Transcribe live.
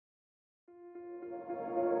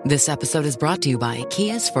This episode is brought to you by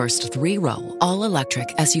Kia's first three-row, all-electric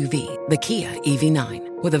SUV, the Kia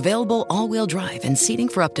EV9, with available all-wheel drive and seating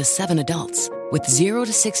for up to 7 adults, with 0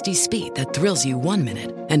 to 60 speed that thrills you 1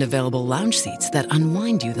 minute and available lounge seats that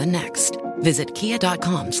unwind you the next. Visit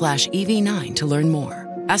kia.com/EV9 to learn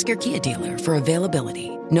more. Ask your Kia dealer for availability.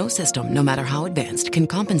 No system, no matter how advanced, can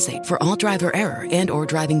compensate for all driver error and or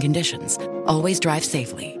driving conditions. Always drive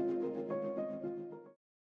safely.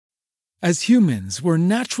 As humans, we're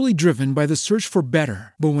naturally driven by the search for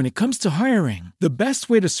better. But when it comes to hiring, the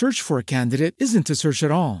best way to search for a candidate isn't to search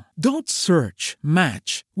at all. Don't search,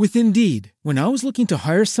 match with Indeed. When I was looking to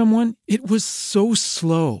hire someone, it was so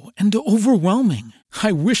slow and overwhelming.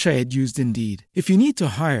 I wish I had used Indeed. If you need to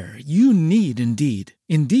hire, you need Indeed.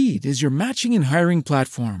 Indeed is your matching and hiring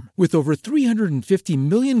platform with over 350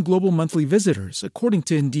 million global monthly visitors, according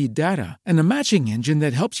to Indeed data, and a matching engine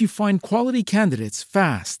that helps you find quality candidates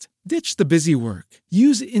fast. Ditch the busy work.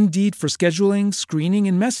 Use Indeed for scheduling, screening,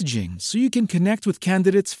 and messaging so you can connect with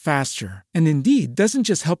candidates faster. And Indeed doesn't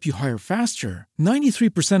just help you hire faster.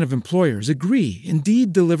 93% of employers agree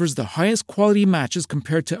Indeed delivers the highest quality matches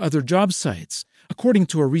compared to other job sites, according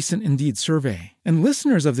to a recent Indeed survey. And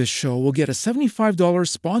listeners of this show will get a $75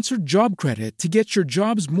 sponsored job credit to get your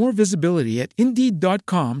jobs more visibility at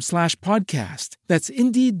Indeed.com/podcast. That's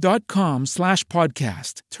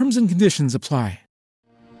Indeed.com/podcast. Terms and conditions apply.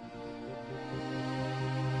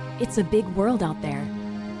 It's a big world out there.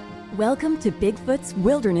 Welcome to Bigfoot's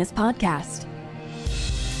Wilderness Podcast.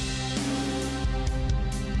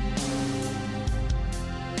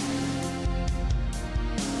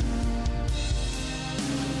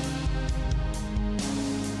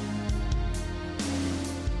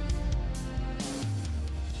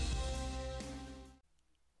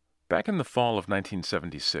 Back in the fall of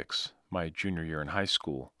 1976, my junior year in high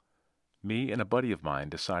school, me and a buddy of mine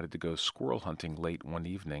decided to go squirrel hunting late one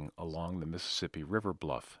evening along the Mississippi River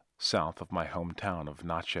bluff, south of my hometown of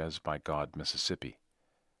Natchez by God, Mississippi.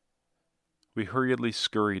 We hurriedly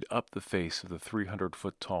scurried up the face of the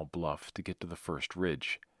 300-foot-tall bluff to get to the first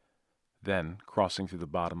ridge. Then, crossing through the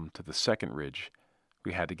bottom to the second ridge,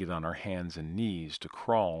 we had to get on our hands and knees to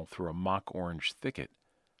crawl through a mock orange thicket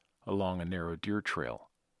along a narrow deer trail.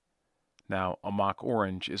 Now, a mock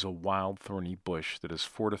orange is a wild thorny bush that is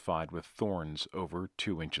fortified with thorns over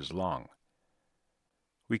 2 inches long.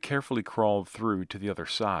 We carefully crawled through to the other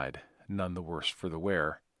side, none the worse for the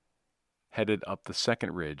wear, headed up the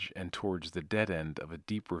second ridge and towards the dead end of a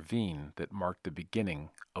deep ravine that marked the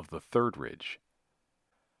beginning of the third ridge.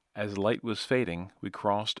 As light was fading, we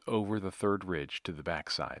crossed over the third ridge to the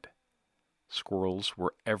backside. Squirrels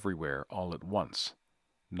were everywhere all at once,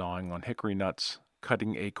 gnawing on hickory nuts,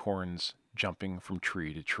 cutting acorns, jumping from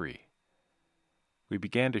tree to tree. We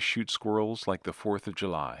began to shoot squirrels like the 4th of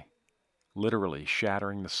July, literally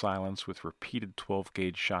shattering the silence with repeated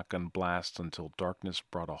 12-gauge shotgun blasts until darkness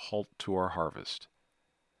brought a halt to our harvest.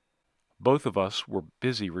 Both of us were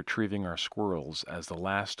busy retrieving our squirrels as the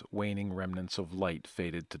last waning remnants of light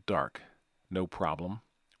faded to dark. No problem.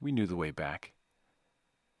 We knew the way back.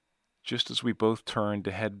 Just as we both turned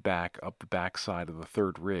to head back up the backside of the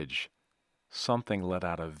third ridge, something let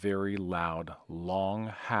out a very loud, long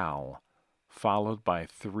howl, followed by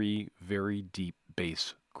 3 very deep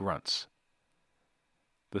bass grunts.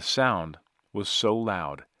 The sound was so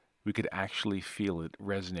loud we could actually feel it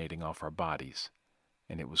resonating off our bodies,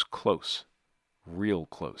 and it was close, real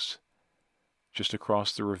close. Just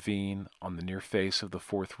across the ravine on the near face of the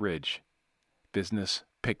fourth ridge, business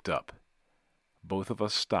picked up. Both of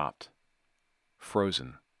us stopped,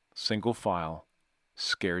 frozen, single file,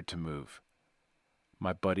 scared to move.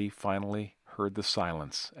 My buddy finally heard the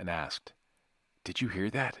silence and asked, "Did you hear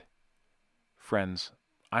that?" Friends,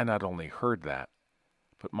 I not only heard that,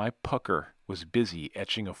 but my pucker was busy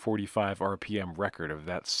etching a 45 RPM record of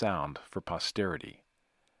that sound for posterity.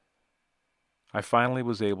 I finally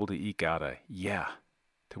was able to eke out a "yeah,"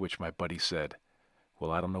 to which my buddy said, "Well,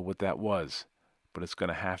 I don't know what that was, but it's going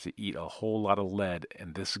to have to eat a whole lot of lead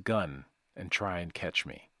in this gun and try and catch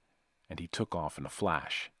me." And he took off in a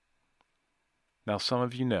flash. Now, some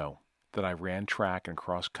of you know that I ran track and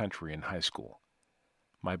cross country in high school.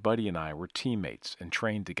 My buddy and I were teammates and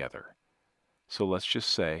trained together. So let's just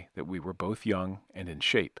say that we were both young and in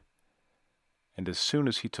shape. And as soon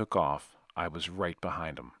as he took off, I was right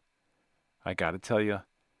behind him. I gotta tell you,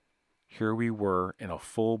 here we were in a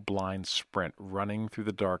full blind sprint running through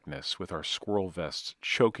the darkness with our squirrel vests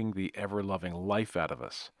choking the ever-loving life out of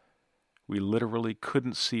us. We literally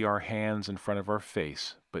couldn't see our hands in front of our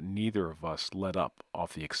face, but neither of us let up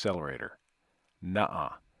off the accelerator.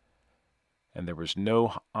 Nuh-uh. And there was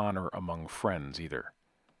no honor among friends either.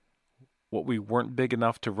 What we weren't big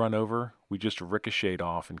enough to run over, we just ricocheted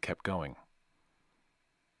off and kept going.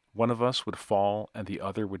 One of us would fall and the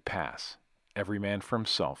other would pass, every man for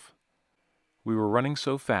himself. We were running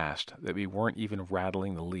so fast that we weren't even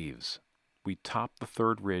rattling the leaves. We topped the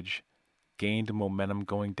third ridge, gained momentum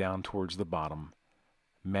going down towards the bottom,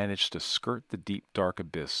 managed to skirt the deep dark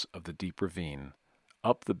abyss of the deep ravine,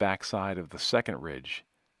 up the backside of the second ridge,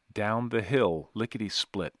 down the hill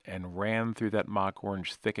lickety-split, and ran through that mock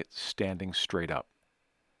orange thicket standing straight up.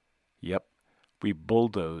 Yep, we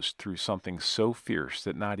bulldozed through something so fierce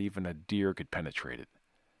that not even a deer could penetrate it,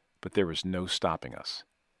 but there was no stopping us.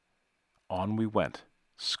 On we went,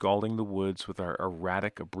 scalding the woods with our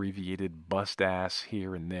erratic, abbreviated bust-ass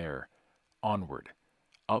here and there, onward,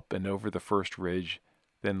 up and over the first ridge,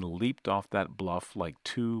 then leaped off that bluff like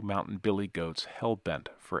two mountain billy goats hell-bent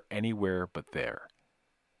for anywhere but there.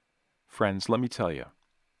 Friends, let me tell you,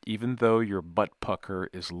 even though your butt pucker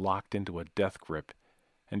is locked into a death grip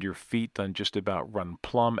and your feet done just about run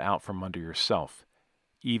plumb out from under yourself,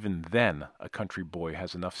 even then a country boy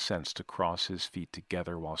has enough sense to cross his feet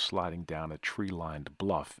together while sliding down a tree-lined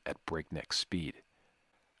bluff at breakneck speed.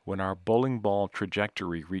 When our bowling ball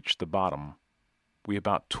trajectory reached the bottom, we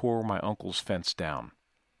about tore my uncle's fence down,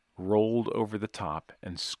 rolled over the top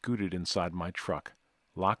and scooted inside my truck,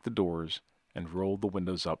 locked the doors, and rolled the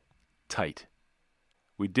windows up tight.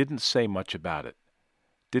 We didn't say much about it.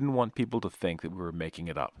 Didn't want people to think that we were making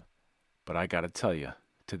it up. But I gotta tell you,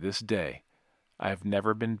 to this day, I have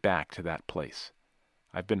never been back to that place.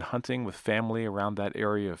 I've been hunting with family around that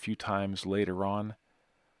area a few times later on,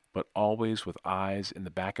 but always with eyes in the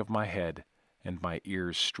back of my head and my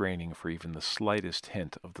ears straining for even the slightest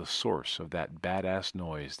hint of the source of that badass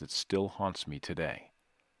noise that still haunts me today.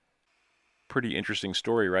 Pretty interesting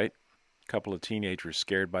story, right? A couple of teenagers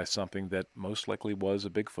scared by something that most likely was a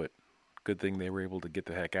Bigfoot. Good thing they were able to get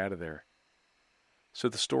the heck out of there. So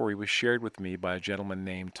the story was shared with me by a gentleman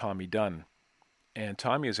named Tommy Dunn. And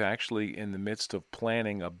Tommy is actually in the midst of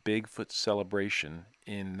planning a Bigfoot celebration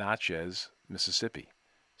in Natchez, Mississippi.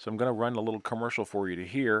 So I'm going to run a little commercial for you to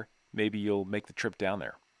hear. Maybe you'll make the trip down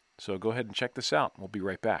there. So go ahead and check this out. We'll be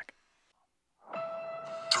right back.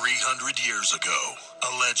 300 years ago,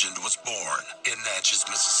 a legend was born in Natchez,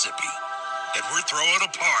 Mississippi. And we're throwing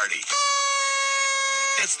a party.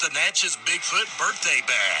 It's the Natchez Bigfoot Birthday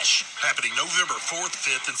Bash, happening November 4th,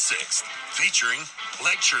 5th, and 6th, featuring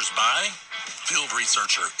lectures by field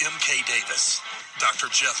researcher M.K. Davis,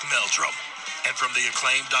 Dr. Jeff Meldrum, and from the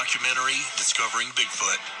acclaimed documentary Discovering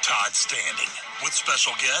Bigfoot, Todd Standing, with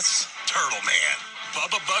special guests Turtle Man,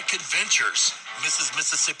 Bubba Buck Adventures, Mrs.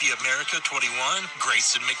 Mississippi America 21,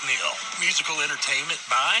 Grayson McNeil. Musical entertainment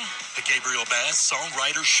by the Gabriel Bass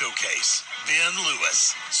Songwriters Showcase, Ben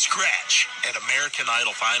Lewis, Scratch, and American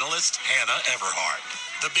Idol finalist Hannah Everhart.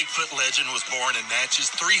 The Bigfoot legend was born in Natchez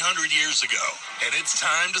 300 years ago, and it's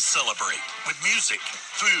time to celebrate with music,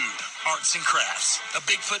 food, arts and crafts, a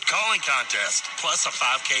Bigfoot calling contest, plus a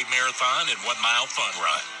 5K marathon and 1 mile fun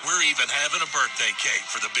run. We're even having a birthday cake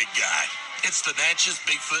for the big guy. It's the Natchez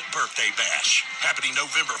Bigfoot Birthday Bash, happening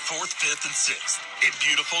November 4th, 5th, and 6th in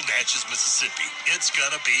beautiful Natchez, Mississippi. It's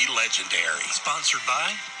gonna be legendary. Sponsored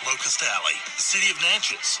by Locust Alley, the City of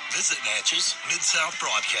Natchez, Visit Natchez, Mid-South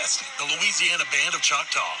Broadcasting, the Louisiana Band of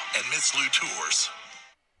Choctaw, and Miss Lou Tours.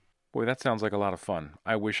 Boy, that sounds like a lot of fun.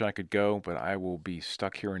 I wish I could go, but I will be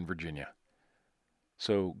stuck here in Virginia.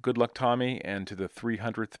 So good luck, Tommy, and to the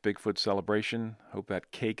 300th Bigfoot celebration. Hope that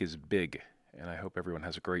cake is big. And I hope everyone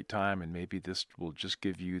has a great time, and maybe this will just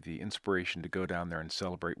give you the inspiration to go down there and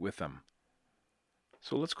celebrate with them.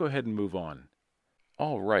 So let's go ahead and move on.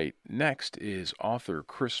 All right, next is author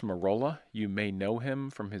Chris Marola. You may know him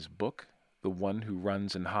from his book, The One Who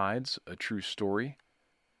Runs and Hides, A True Story.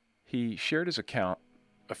 He shared his account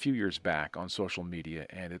a few years back on social media,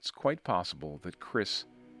 and it's quite possible that Chris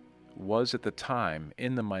was at the time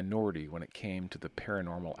in the minority when it came to the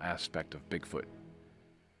paranormal aspect of Bigfoot.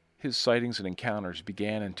 His sightings and encounters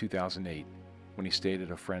began in 2008 when he stayed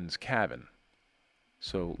at a friend's cabin.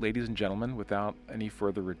 So, ladies and gentlemen, without any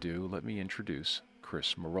further ado, let me introduce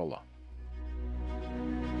Chris Marola.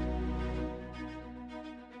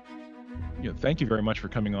 Thank you very much for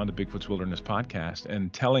coming on to Bigfoot's Wilderness Podcast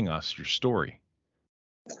and telling us your story.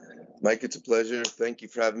 Mike, it's a pleasure. Thank you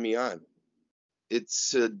for having me on.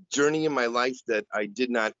 It's a journey in my life that I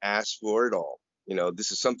did not ask for at all.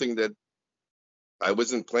 This is something that I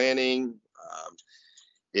wasn't planning.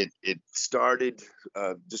 It started,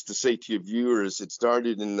 just to say to your viewers, it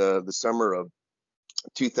started in the summer of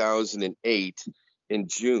 2008 in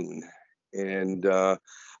June. And I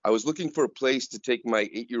was looking for a place to take my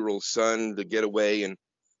 8-year-old son to get away. And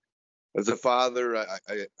as a father,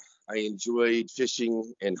 I I enjoyed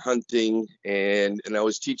fishing and hunting, and I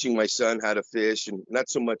was teaching my son how to fish, and not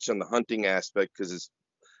so much on the hunting aspect because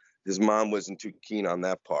his mom wasn't too keen on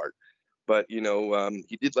that part. But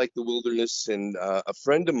he did like the wilderness, and a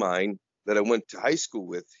friend of mine that I went to high school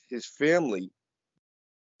with, his family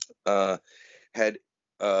had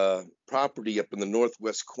property up in the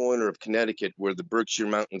northwest corner of Connecticut where the Berkshire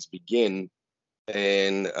Mountains begin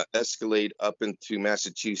and escalate up into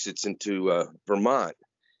Massachusetts, into Vermont.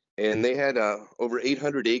 And they had over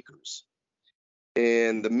 800 acres.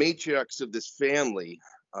 And the matriarchs of this family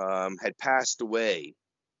had passed away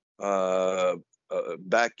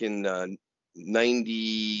back in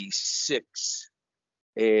 96.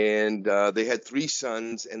 And they had 3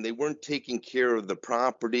 sons, and they weren't taking care of the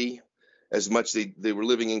property as much. They were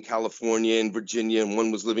living in California and Virginia, and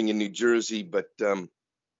one was living in New Jersey. But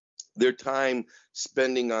their time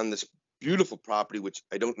spending on this beautiful property, which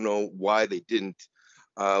I don't know why they didn't,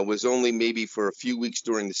 was only maybe for a few weeks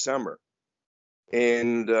during the summer.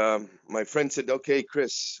 And my friend said, okay,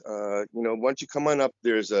 Chris, why don't you come on up?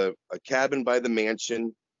 There's a cabin by the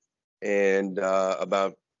mansion, and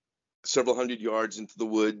about several hundred yards into the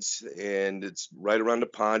woods, and it's right around the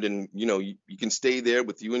pond, and you can stay there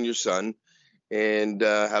with you and your son and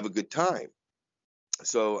have a good time.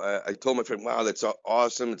 So I told my friend, wow, that's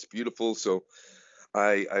awesome, it's beautiful. So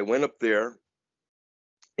I went up there,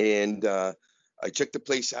 and I checked the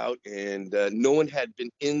place out, and no one had been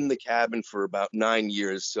in the cabin for about 9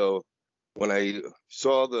 years. So when I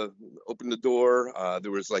opened the door, there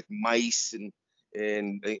was like mice and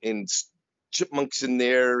chipmunks in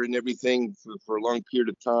there and everything for a long period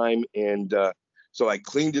of time. And so I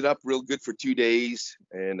cleaned it up real good for 2 days,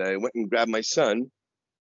 and I went and grabbed my son,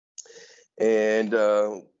 and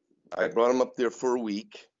I brought him up there for a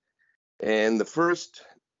week. And the first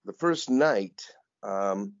night,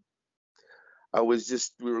 we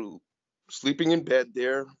were sleeping in bed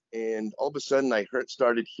there, and all of a sudden I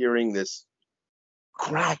started hearing this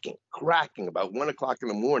cracking about 1 o'clock in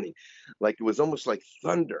the morning, like it was almost like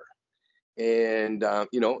thunder. And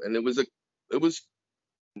and it was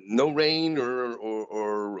no rain or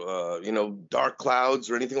dark clouds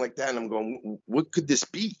or anything like that. And I'm going, what could this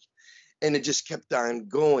be? And it just kept on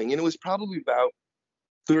going, and it was probably about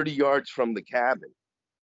 30 yards from the cabin.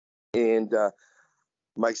 And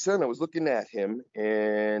my son, I was looking at him,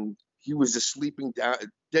 and he was just sleeping down,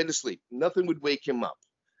 dead asleep. Nothing would wake him up,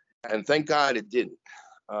 and thank God it didn't.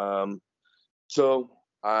 So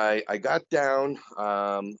I got down.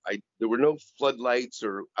 There were no floodlights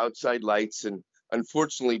or outside lights, and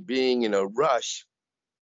unfortunately, being in a rush,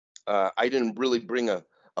 I didn't really bring a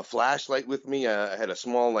flashlight with me. I had a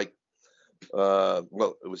small, it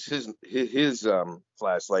was his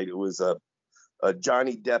flashlight. It was a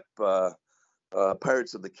Johnny Depp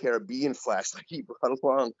Pirates of the Caribbean flashlight he brought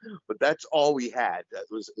along, but that's all we had.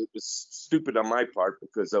 It was stupid on my part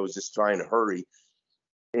because I was just trying to hurry.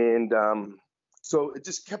 And so it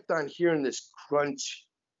just kept on hearing this crunch,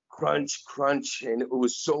 and it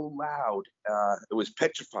was so loud. It was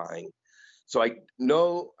petrifying. So I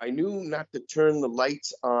knew not to turn the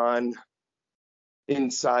lights on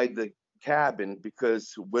inside the cabin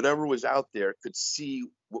because whatever was out there could see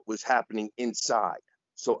what was happening inside.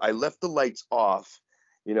 So I left the lights off,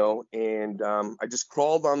 and I just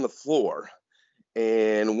crawled on the floor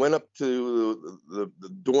and went up to the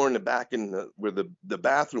door in the back where the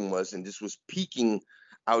bathroom was, and just was peeking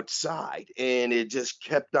outside. And it just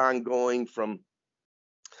kept on going from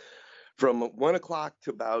 1 o'clock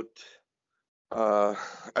to about,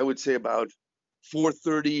 I would say about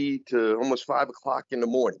 4:30 to almost 5 o'clock in the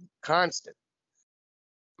morning, constant.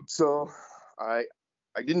 So I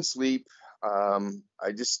didn't sleep.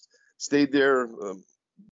 I just stayed there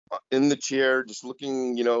in the chair, just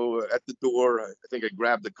looking, at the door. I think I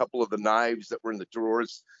grabbed a couple of the knives that were in the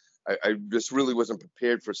drawers. I just really wasn't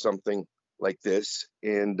prepared for something like this.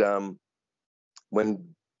 And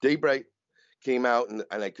when daybreak came out, and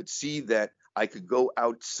I could see that I could go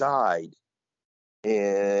outside,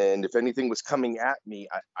 and if anything was coming at me,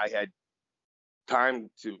 I had time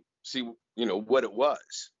to see, what it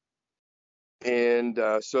was. And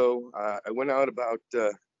so I went out about,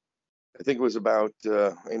 I think it was about,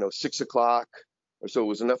 6 o'clock or so. It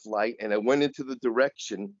was enough light. And I went into the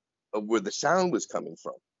direction of where the sound was coming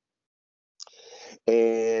from.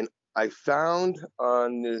 And I found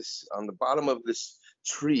on the bottom of this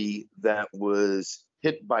tree that was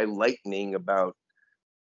hit by lightning about,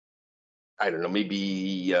 I don't know,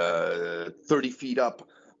 maybe 30 feet up.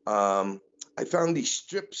 I found these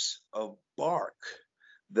strips of bark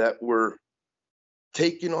that were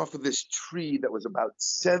taken off of this tree that was about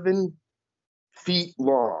 7 feet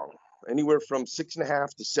long. anywhere from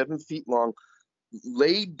 6.5 to 7 feet long,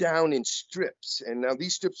 laid down in strips. And now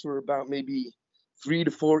these strips were about maybe 3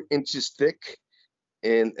 to 4 inches thick,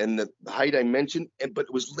 and the height I mentioned, but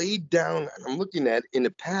it was laid down, and I'm looking at in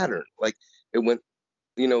a pattern, like it went,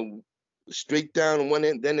 straight down on one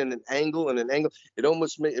end, then in an angle and an angle. It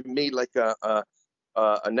almost made like a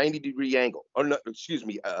 90-degree angle, or no, excuse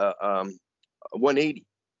me, 180.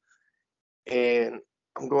 And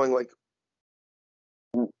I'm going like,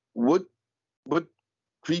 what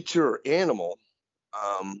creature or animal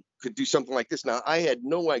could do something like this? Now, I had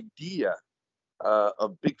no idea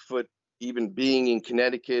of Bigfoot even being in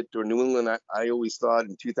Connecticut or New England. I always thought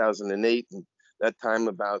in 2008 and that time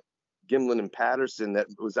about Gimlin and Patterson, that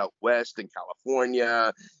was out west in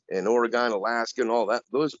California and Oregon, Alaska, and all that,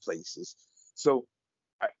 those places. So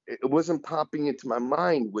it wasn't popping into my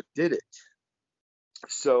mind what did it.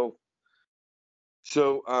 So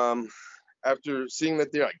after seeing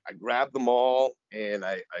that there, I grabbed them all, and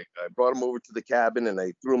I brought them over to the cabin, and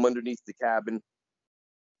I threw them underneath the cabin.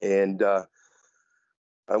 And I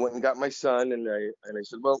went and got my son, and I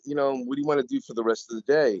said, well, what do you want to do for the rest of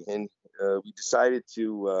the day? And we decided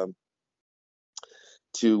to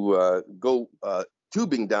go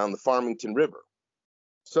tubing down the Farmington River.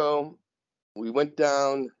 So we went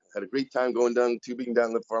down, had a great time going down tubing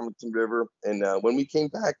down the Farmington River. And when we came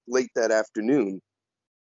back late that afternoon,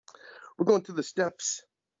 we're going to the steps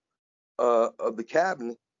of the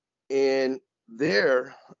cabin, and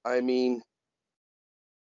there,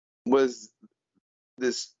 was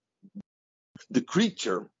the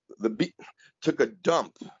creature, took a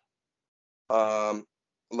dump,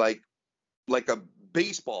 like a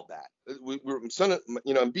baseball bat.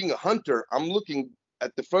 I'm being a hunter. I'm looking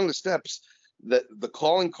at the front of the steps, the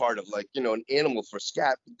calling card of an animal for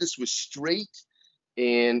scat. This was straight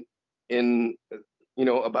and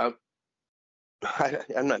about,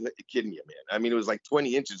 I'm not kidding you, man. It was like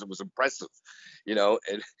 20 inches. It was impressive, and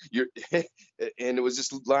and it was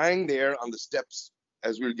just lying there on the steps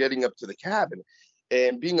as we were getting up to the cabin.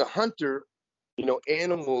 And being a hunter,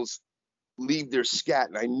 animals leave their scat.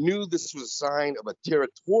 And I knew this was a sign of a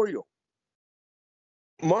territorial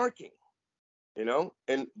marking,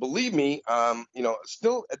 and believe me,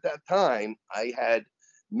 still at that time, I had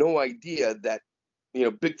no idea that,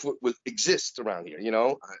 Bigfoot exists around here.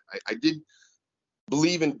 I did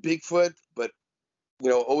believe in Bigfoot, but,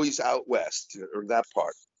 always out west or that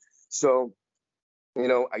part. So,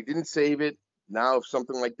 I didn't save it. Now, if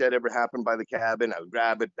something like that ever happened by the cabin, I would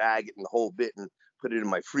grab it, bag it in the whole bit, and put it in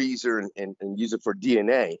my freezer and use it for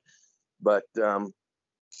DNA. But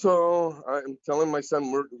so I'm telling my son,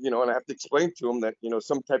 and I have to explain to him that,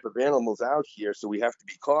 some type of animal's out here, so we have to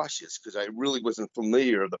be cautious, because I really wasn't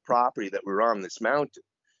familiar with the property that we were on, this mountain.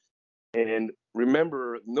 And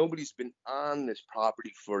remember, nobody's been on this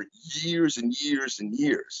property for years and years and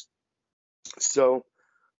years. So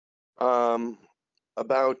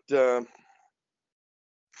about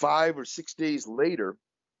 5 or 6 days later,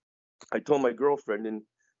 I told my girlfriend, and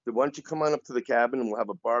said, why don't you come on up to the cabin and we'll have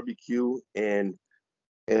a barbecue and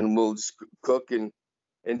we'll just cook. And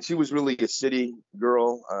she was really a city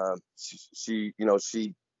girl. She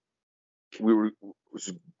was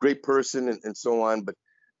a great person and so on, but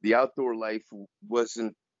the outdoor life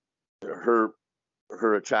wasn't her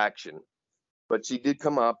attraction. But she did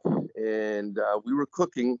come up, and we were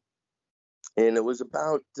cooking, and it was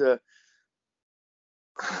about,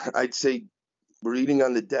 I'd say, we're eating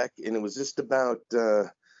on the deck, and it was just about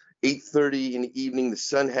 8:30 in the evening. The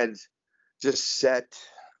sun had just set,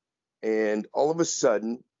 and all of a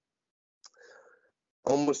sudden,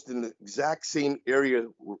 almost in the exact same area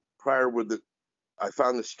prior where I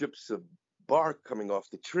found the strips of bark coming off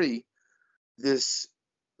the tree, this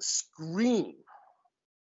scream.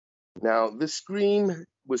 Now, this scream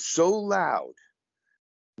was so loud.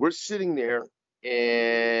 We're sitting there,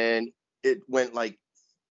 and it went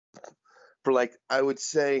for I would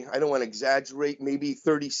say, I don't want to exaggerate, maybe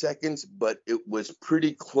 30 seconds, but it was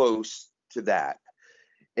pretty close to that.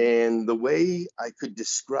 And the way I could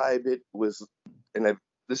describe it was,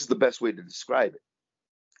 this is the best way to describe it.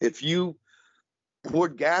 If you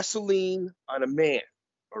poured gasoline on a man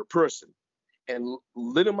or a person and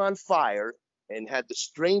lit him on fire and had the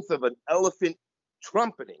strength of an elephant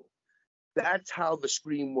trumpeting, that's how the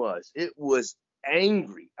scream was. It was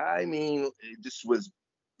angry. It just was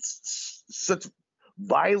such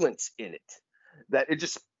violence in it that it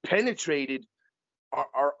just penetrated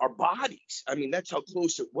our bodies. That's how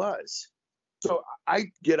close it was. So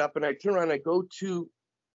I get up and I turn around and I go to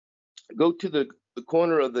the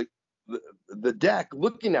corner of the deck,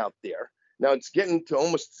 looking out there. Now it's getting to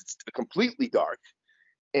almost completely dark,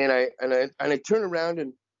 and I turn around,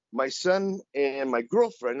 and my son and my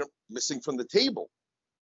girlfriend are missing from the table.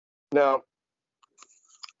 Now,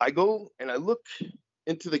 I go and I look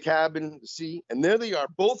into the cabin to see, and there they are,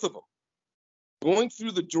 both of them, going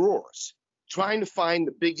through the drawers, trying to find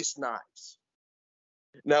the biggest knives.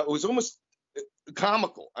 Now, it was almost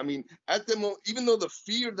comical. I mean, at the moment, even though the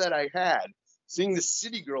fear that I had, seeing the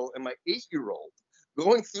city girl and my 8-year-old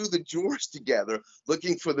going through the drawers together,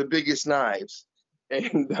 looking for the biggest knives.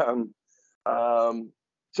 And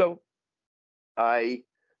so I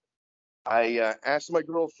asked my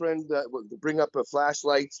girlfriend to bring up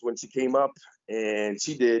flashlights when she came up, and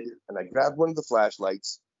she did. And I grabbed one of the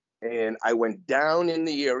flashlights, and I went down in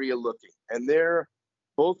the area looking. And there,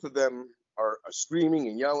 both of them are screaming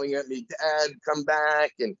and yelling at me, "Dad, come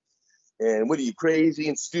back!" And what are you, crazy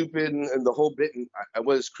and stupid, and the whole bit. And I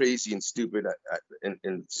was crazy and stupid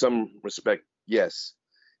in some respect, yes.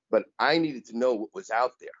 But I needed to know what was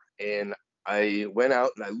out there. And I went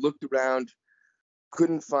out and I looked around,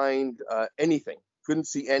 couldn't find anything, couldn't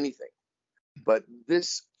see anything. But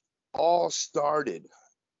this all started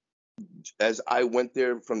as I went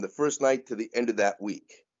there from the first night to the end of that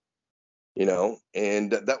week,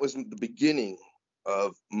 and that was the beginning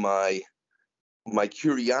of my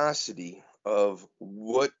curiosity of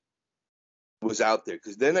what was out there.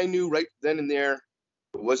 Because then I knew right then and there,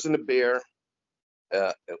 it wasn't a bear.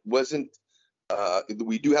 It wasn't.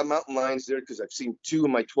 We do have mountain lions there because I've seen 2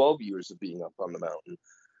 in my 12 years of being up on the mountain.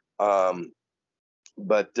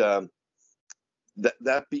 But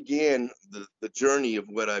that began the journey of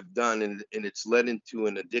what I've done, and it's led into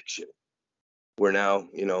an addiction. Where now,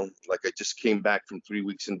 like I just came back from 3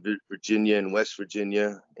 weeks in Virginia and West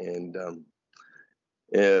Virginia, and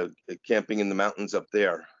camping in the mountains up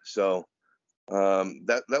there. So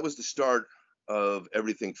that was the start of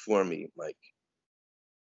everything for me, Mike.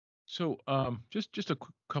 So, just a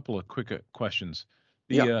couple of quick questions.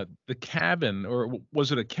 Yeah. The cabin, or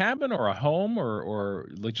was it a cabin or a home, or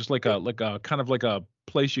like a kind of like a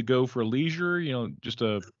place you go for leisure? Just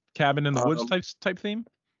a cabin in the woods type theme.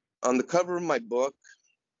 On the cover of my book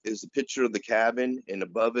is a picture of the cabin, and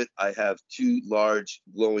above it I have 2 large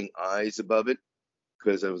glowing eyes above it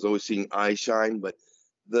because I was always seeing eye shine. But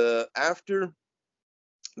after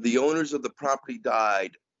the owners of the property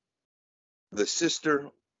died, the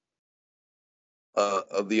sister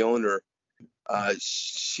of the owner,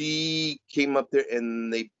 she came up there,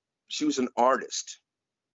 and she was an artist.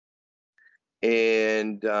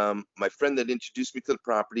 And my friend that introduced me to the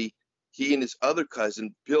property, he and his other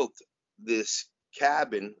cousin built this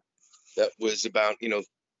cabin that was about,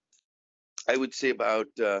 I would say about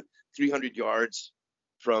 300 yards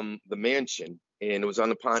from the mansion, and it was on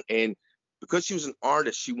the pond. And because she was an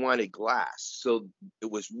artist, she wanted glass. So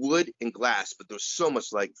it was wood and glass, but there was so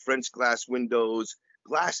much, like French glass windows,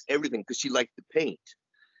 glass, everything, because she liked to paint.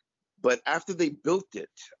 But after they built it,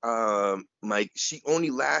 Mike, she only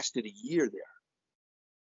lasted a year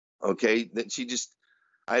there. Okay, then she just,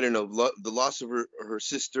 I don't know, the loss of her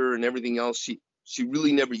sister and everything else, she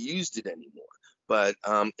really never used it anymore. But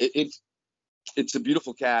it's a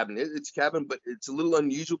beautiful cabin. It's a cabin, but it's a little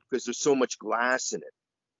unusual because there's so much glass in it,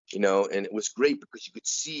 and it was great because you could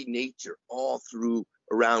see nature all through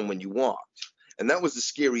around when you walked. And that was the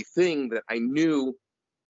scary thing that I knew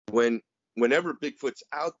whenever Bigfoot's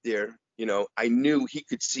out there, I knew he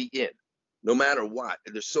could see in no matter what.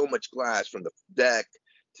 And there's so much glass from the deck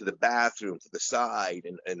to the bathroom, to the side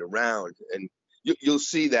and around. And you'll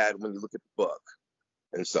see that when you look at the book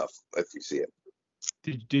and stuff, if you see it.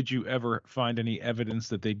 Did you ever find any evidence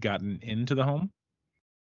that they'd gotten into the home?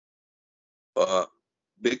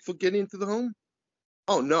 Bigfoot getting into the home?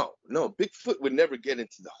 Oh, no. Bigfoot would never get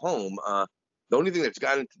into the home. The only thing that's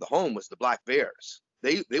got into the home was the black bears.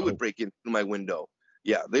 They would break into my window.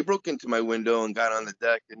 Yeah, they broke into my window and got on the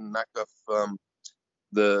deck and knocked off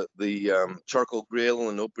the charcoal grill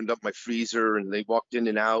and opened up my freezer, and they walked in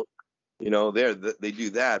and out. They do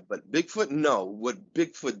that. But Bigfoot, no. What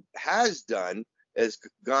Bigfoot has done is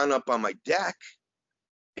gone up on my deck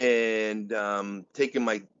and taken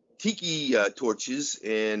my tiki torches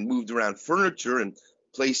and moved around furniture and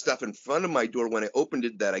placed stuff in front of my door when I opened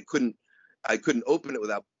it that I couldn't open it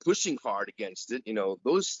without pushing hard against it.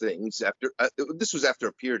 Those things. This was after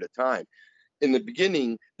a period of time. In the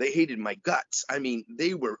beginning, they hated my guts. I mean,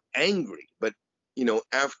 they were angry. But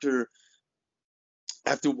after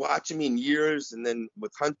watching me in years, and then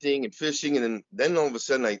with hunting and fishing, and then all of a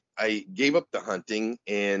sudden I gave up the hunting,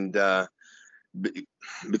 and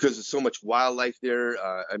because there's so much wildlife there.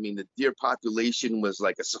 I mean, the deer population was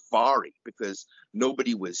like a safari because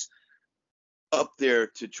nobody was up there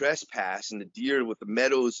to trespass, and the deer with the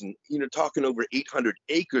meadows, and talking over 800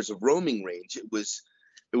 acres of roaming range. It was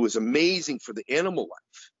it was amazing for the animal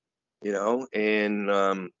life,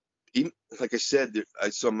 and even, like I said, I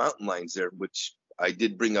saw mountain lions there, which I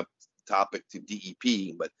did bring up the topic to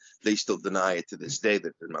DEP, but they still deny it to this day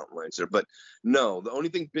that there are mountain lions there. But no, the only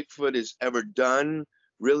thing Bigfoot has ever done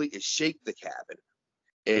really is shake the cabin.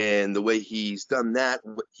 And the way he's done that,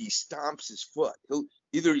 he stomps his foot.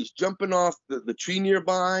 He's jumping off the tree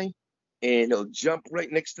nearby, and he'll jump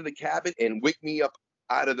right next to the cabin and wake me up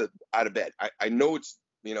out of bed. I know it's,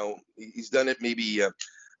 he's done it maybe a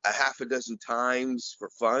half a dozen times for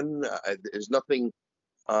fun. There's nothing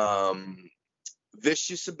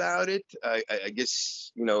vicious about it. I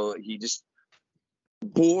guess, he just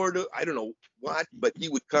bored. I don't know what, but he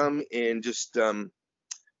would come and just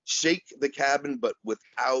shake the cabin, but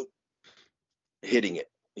without hitting it.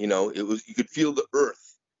 You could feel the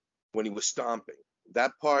earth when he was stomping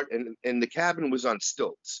that part, and the cabin was on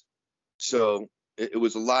stilts, so it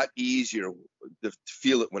was a lot easier to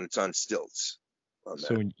feel it when it's on stilts.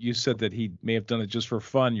 So when you said that he may have done it just for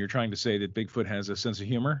fun, you're trying to say that Bigfoot has a sense of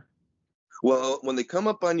humor? Well, when they come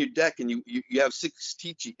up on your deck and you have 6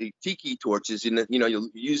 tiki torches, and you're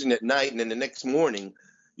using it at night, and then the next morning,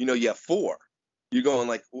 you have 4. You're going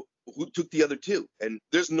like, who took the other 2? And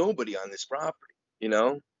there's nobody on this property,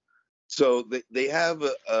 So they have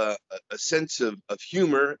a sense of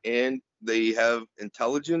humor, and they have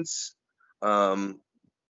intelligence.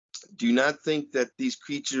 Do not think that these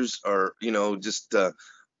creatures are, just,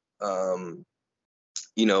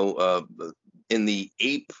 in the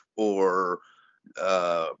ape or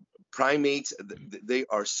primates. They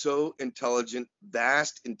are so intelligent,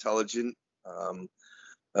 vast intelligent.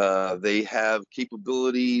 They have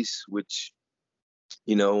capabilities which,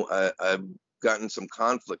 I've gotten some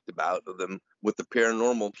conflict about them with the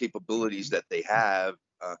paranormal capabilities that they have.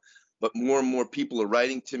 But more and more people are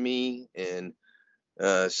writing to me and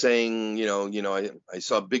saying, I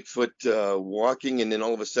saw Bigfoot walking, and then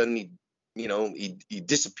all of a sudden he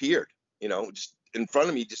disappeared, just in front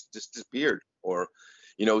of me, just disappeared. Or,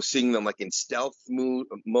 seeing them like in stealth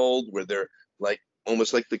mode, where they're like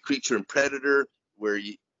almost like the creature in Predator, where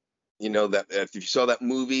that if you saw that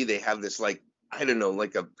movie, they have this like, I don't know,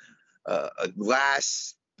 like a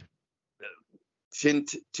glass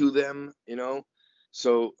tint to them,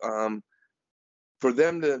 So for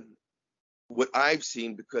them to, what I've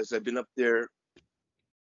seen, because I've been up there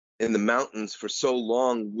in the mountains for so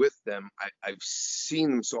long with them, I've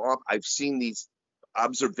seen them so often. I've seen these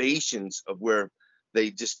observations of where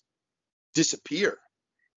they just disappear,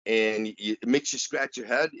 and it makes you scratch your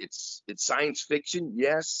head. It's science fiction,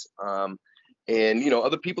 yes. And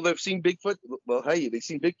other people that have seen Bigfoot, well, hey, they've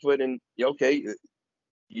seen Bigfoot, and okay,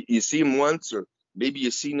 you see him once, or maybe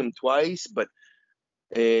you've seen him twice, but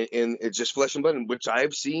and it's just flesh and blood, which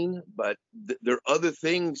I've seen. But there are other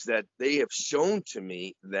things that they have shown to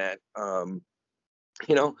me that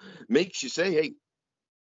makes you say, hey,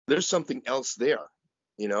 there's something else there,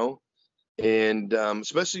 and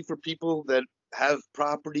especially for people that have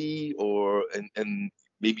property, or and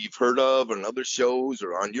maybe you've heard of on other shows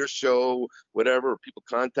or on your show, whatever, or people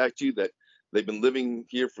contact you that they've been living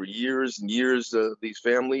here for years and years, these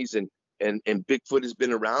families, and Bigfoot has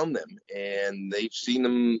been around them, and they've seen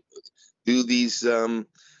them do these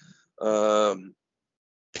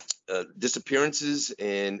disappearances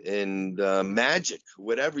and magic,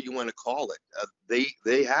 whatever you want to call it.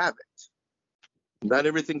 They have it. Not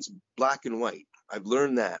everything's black and white. I've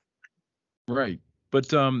learned that. Right.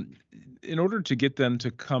 But in order to get them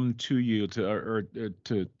to come to you to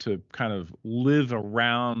kind of live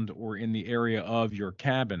around or in the area of your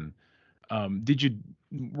cabin,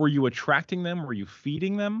 were you attracting them? Were you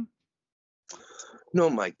feeding them? No,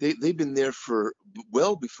 Mike, they've been there for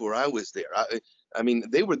well before I was there. I mean,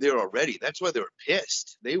 they were there already. That's why they were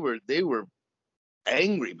pissed. They were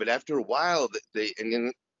angry, but after a while, they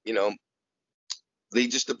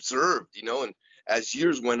just observed, and as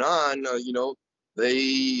years went on,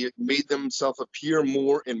 they made themselves appear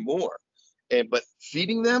more and more. But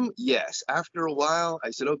feeding them, yes. After a while,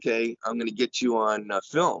 I said, okay, I'm going to get you on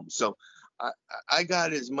film. So I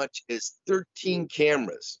got as much as 13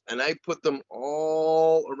 cameras, and I put them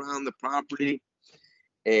all around the property,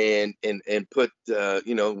 and put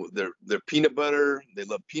their peanut butter. They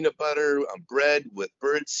love peanut butter on bread with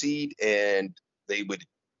bird seed, and they would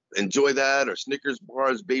enjoy that, or Snickers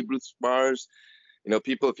bars, Babe Ruth bars.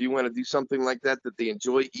 People, if you want to do something like that they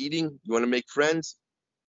enjoy eating, you want to make friends,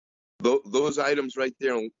 those items right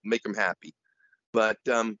there will make them happy. But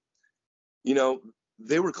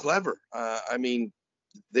they were clever. I mean,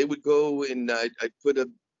 they would go, and I'd put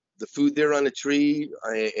the food there on a tree,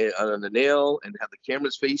 on a nail, and have the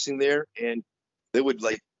cameras facing there, and they would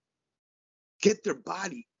like get their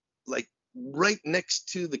body like right next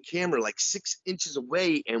to the camera, like 6 inches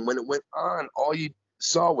away. And when it went on, all you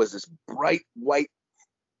saw was this bright white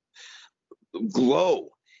glow.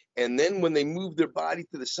 And then when they moved their body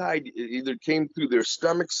to the side, it either came through their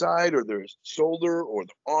stomach side or their shoulder or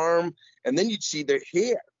the arm. And then you'd see their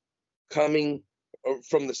hair coming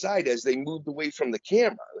from the side as they moved away from the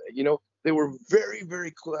camera. You know, they were very,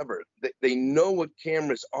 very clever. They know what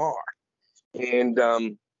cameras are. And,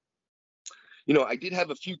 you know, I did have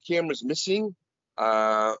a few cameras missing,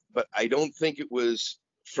 but I don't think it was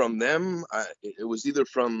from them. It was either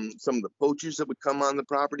from some of the poachers that would come on the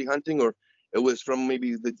property hunting, or it was from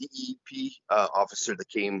maybe the DEP officer that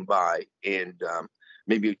came by and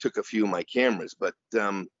maybe took a few of my cameras. But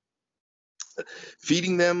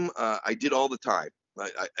feeding them, I did all the time.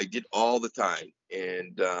 I did all the time,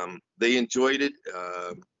 and they enjoyed it.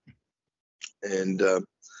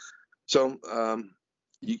 So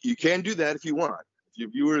you can do that if you want. If your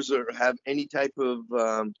viewers have any type of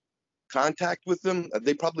contact with them,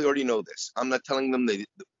 they probably already know this. I'm not telling them the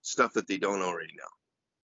stuff that they don't already know.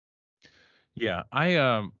 Yeah,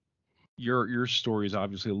 your story is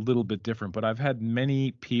obviously a little bit different, but I've had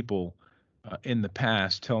many people in the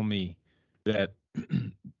past tell me that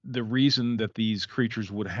the reason that these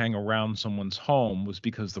creatures would hang around someone's home was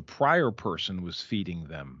because the prior person was feeding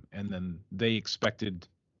them, and then they expected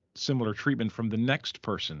similar treatment from the next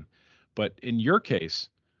person. But in your case,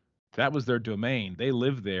 that was their domain. They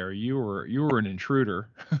lived there. You were an intruder.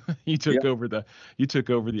 You took over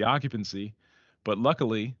the occupancy, but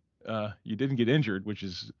luckily you didn't get injured, which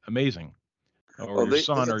is amazing. Or your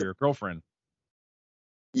son or your girlfriend.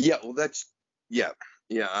 Yeah, well, yeah.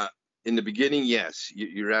 In the beginning, yes,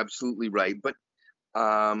 you're absolutely right. But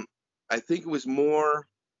I think it was more,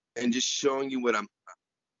 and just showing you what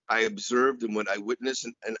I observed and what I witnessed,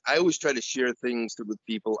 and I always try to share things with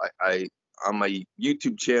people. I on my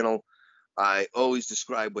YouTube channel, I always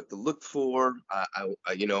describe what to look for.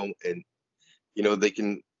 You know, and you know, they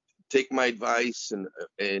can take my advice, and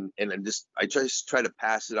I just try to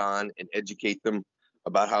pass it on and educate them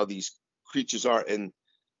about how these creatures are. And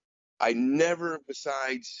I never,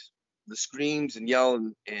 besides the screams and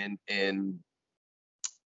yelling and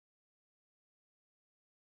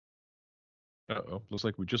looks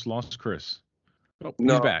like we just lost Chris. Oh,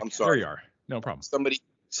 no, he's back. I'm sorry. There you are. No problem.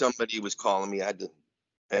 Somebody was calling me. I had to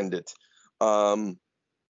end it. What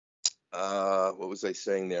was I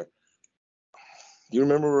saying there? Do you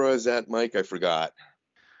remember where I was at, Mike? I forgot.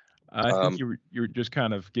 I think you're just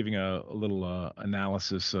kind of giving a little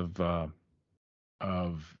analysis of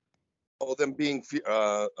them being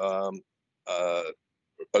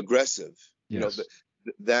aggressive. Yes. You know,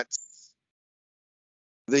 that's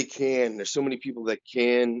they can. There's so many people that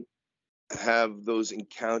can have those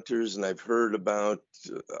encounters, and I've heard about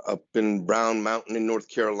up in Brown Mountain in North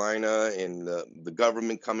Carolina, and the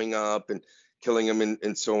government coming up and killing them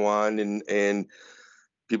and so on, and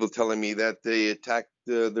people telling me that they attacked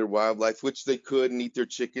their wildlife, which they could, and eat their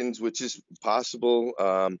chickens, which is possible.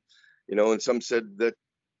 You know, and some said that,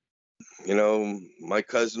 you know, my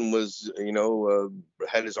cousin was, you know,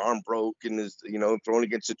 had his arm broke and is, you know, thrown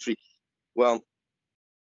against a tree. Well,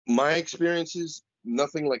 my experiences,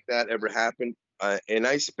 nothing like that ever happened. And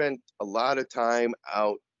I spent a lot of time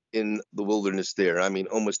out in the wilderness there. I mean,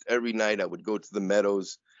 almost every night I would go to the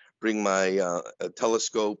meadows, bring my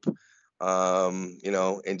telescope, you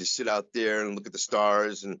know, and just sit out there and look at the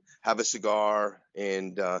stars and have a cigar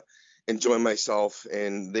and enjoy myself.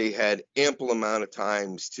 And they had ample amount of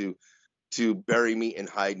times to bury me and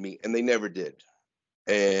hide me, and they never did.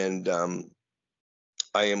 And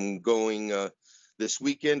I am going this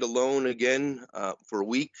weekend alone again for a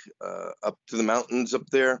week up to the mountains up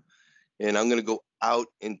there, and I'm going to go out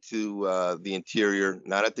into the interior,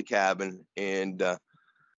 not at the cabin, and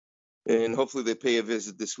hopefully they pay a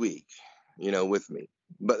visit this week, you know, with me.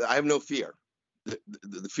 But I have no fear.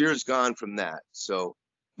 The fear is gone from that. So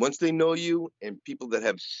once they know you, and people that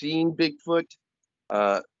have seen Bigfoot,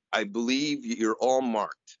 I believe you're all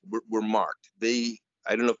marked. We're marked. I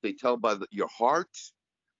don't know if they tell by your heart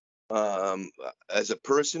as a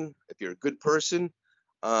person, if you're a good person,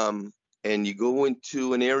 and you go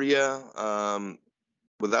into an area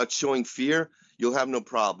without showing fear, you'll have no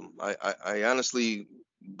problem. I honestly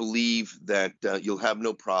believe that you'll have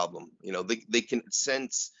no problem. You know, they can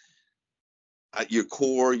sense at your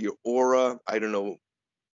core, your aura. I don't know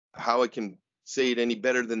how I can say it any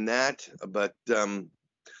better than that, but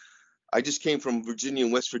I just came from Virginia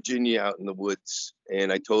and West Virginia out in the woods,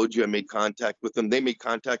 and I told you I made contact with them. They made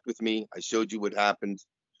contact with me. I showed you what happened.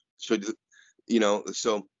 Showed you, you know,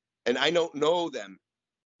 so, and I don't know them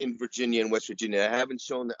in Virginia and West Virginia. I haven't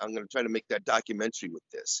shown that. I'm going to try to make that documentary with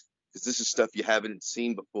this, because this is stuff you haven't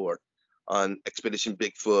seen before on Expedition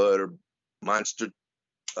Bigfoot or Monster,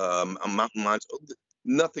 Mountain Monster.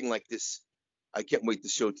 Nothing like this. I can't wait to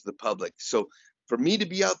show it to the public. So for me to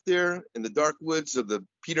be out there in the dark woods of the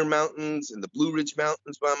Peter Mountains and the Blue Ridge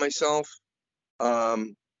Mountains by myself,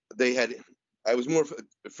 I was more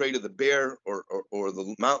afraid of the bear or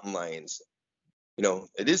the mountain lions. You know,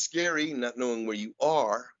 it is scary not knowing where you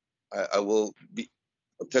are. I'll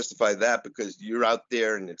testify that, because you're out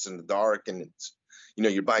there and it's in the dark and it's, you know,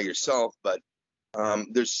 you're by yourself. But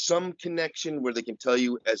there's some connection where they can tell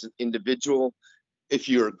you as an individual if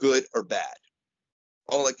you're good or bad.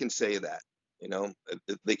 All I can say is that, you know,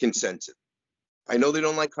 they can sense it. I know they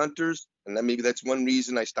don't like hunters, and maybe that's one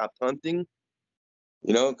reason I stopped hunting,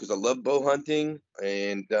 you know, because I love bow hunting,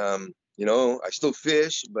 and you know, I still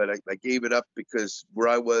fish, but I gave it up because where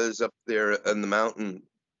I was up there in the mountain,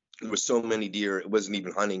 there was so many deer, it wasn't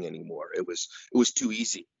even hunting anymore. It was too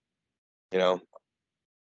easy, you know.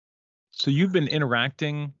 So you've been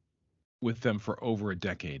interacting with them for over a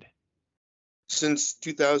decade. Since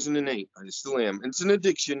 2008, I still am. It's an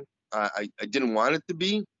addiction. I didn't want it to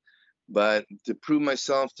be, but to prove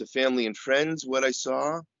myself to family and friends what I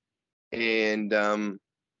saw, and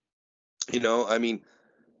you know, I mean,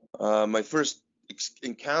 my first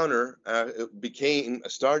encounter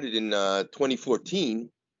started in 2014,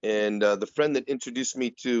 and the friend that introduced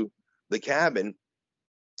me to the cabin,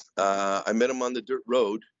 I met him on the dirt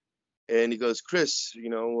road, and he goes, "Chris, you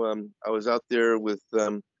know, I was out there with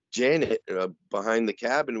Janet behind the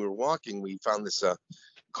cabin. We were walking. We found this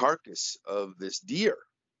carcass of this deer,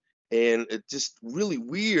 and it's just really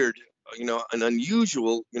weird, you know, and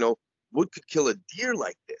unusual. You know, what could kill a deer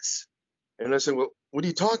like this?" And I said, "Well, what are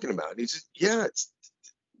you talking about?" And he said, "Yeah, it's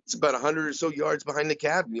about 100 or so yards behind the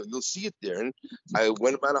cabin. You'll see it there." And I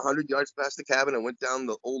went about 100 yards past the cabin. I went down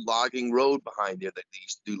the old logging road behind there that they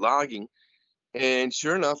used to do logging. And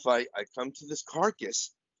sure enough, I come to this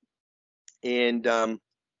carcass, and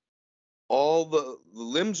all the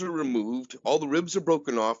limbs are removed, all the ribs are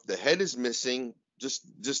broken off, the head is missing, just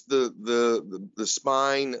the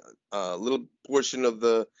spine, little portion of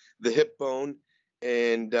the hip bone,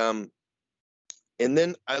 and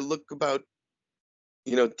then I look about,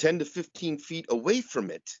 you know, 10 to 15 feet away from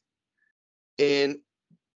it, and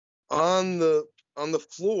on the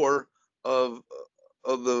floor of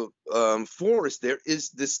the forest there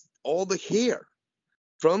is all the hair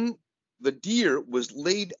from the deer was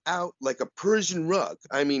laid out like a Persian rug.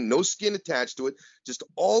 I mean, no skin attached to it, just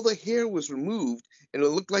all the hair was removed, and it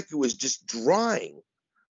looked like it was just drying.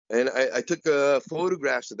 And I took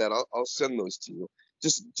photographs of that. I'll send those to you.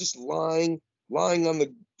 Just lying on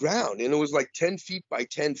the ground, and it was like 10 feet by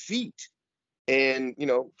 10 feet. And, you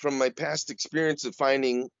know, from my past experience of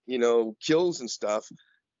finding, you know, kills and stuff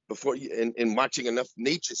before, and watching enough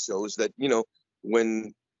nature shows that, you know,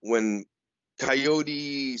 when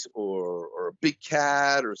coyotes or a big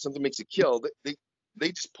cat or something makes a kill,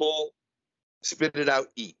 they just pull, spit it out,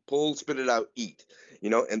 eat, pull, spit it out, eat, you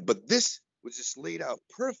know. But this was just laid out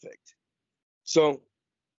perfect. So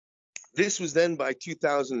this was then by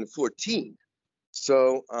 2014.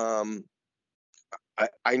 So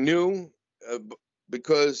I knew,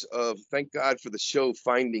 because of, thank God for the show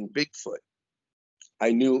Finding Bigfoot,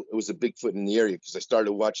 I knew it was a Bigfoot in the area, because I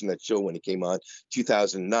started watching that show when it came on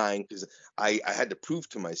 2009, because I had to prove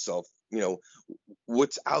to myself, you know,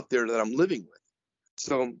 what's out there that I'm living with.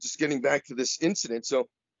 So just getting back to this incident. So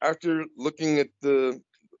after looking at the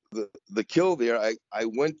kill there, I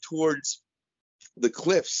went towards the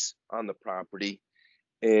cliffs on the property,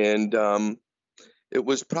 and it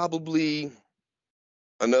was probably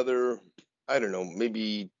another, I don't know,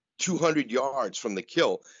 maybe 200 yards from the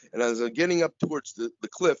kill. And as I'm getting up towards the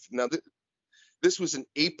cliff, now this was in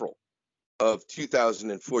April of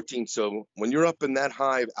 2014. So when you're up in that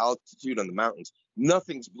high altitude on the mountains,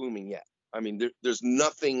 nothing's blooming yet. I mean, there's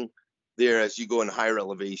nothing there as you go in higher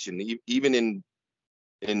elevation, even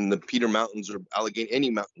in the Peter Mountains or Allegheny, any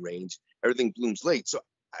mountain range, everything blooms late. So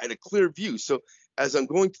I had a clear view. So as I'm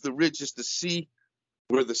going to the ridge just to see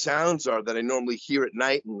where the sounds are that I normally hear at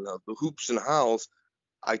night, and the hoops and howls,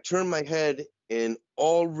 I turn my head, and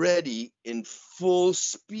already in full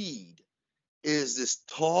speed is this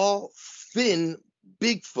tall, thin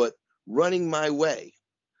Bigfoot running my way.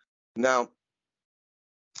 Now,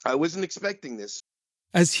 I wasn't expecting this.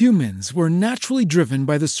 As humans, we're naturally driven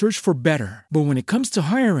by the search for better. But when it comes to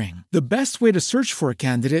hiring, the best way to search for a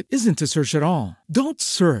candidate isn't to search at all. Don't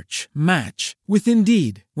search, match with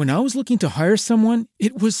Indeed. When I was looking to hire someone,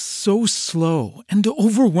 it was so slow and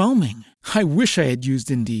overwhelming. I wish I had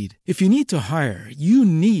used Indeed. If you need to hire, you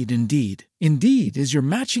need Indeed. Indeed is your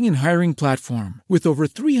matching and hiring platform with over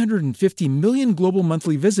 350 million global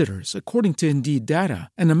monthly visitors, according to Indeed data,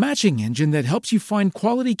 and a matching engine that helps you find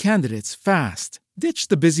quality candidates fast. Ditch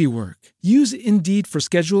the busy work. Use Indeed for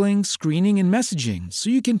scheduling, screening, and messaging so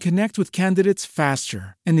you can connect with candidates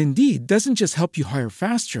faster. And Indeed doesn't just help you hire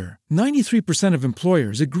faster. 93% of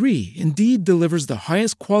employers agree Indeed delivers the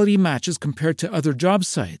highest quality matches compared to other job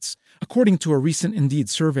sites, according to a recent Indeed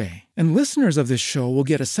survey. And listeners of this show will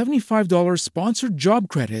get a $75 sponsored job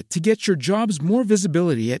credit to get your jobs more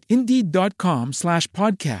visibility at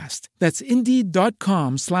Indeed.com/podcast. That's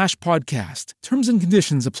Indeed.com/podcast. Terms and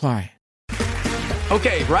conditions apply.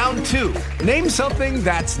 Okay, round two. Name something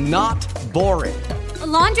that's not boring. A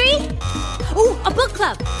laundry? Ooh, a book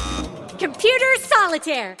club. Computer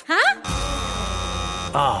solitaire, huh?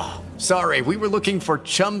 Ah, sorry, we were looking for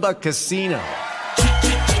Chumba Casino.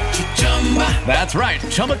 That's right,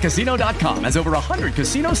 ChumbaCasino.com has over 100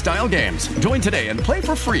 casino-style games. Join today and play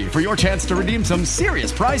for free for your chance to redeem some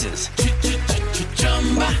serious prizes.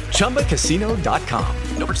 ChumbaCasino.com.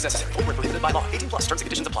 No purchase necessary. Void where prohibited by law. 18 plus. Terms and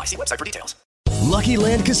conditions apply. See website for details. Lucky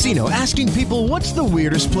Land Casino, asking people, what's the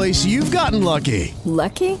weirdest place you've gotten lucky?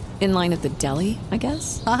 Lucky? In line at the deli, I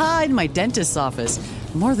guess? Aha, in my dentist's office.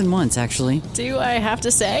 More than once, actually. Do I have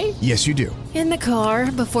to say? Yes, you do. In the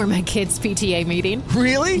car before my kids' PTA meeting.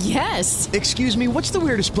 Really? Yes. Excuse me, what's the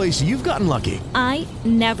weirdest place you've gotten lucky? I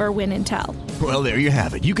never win and tell. Well, there you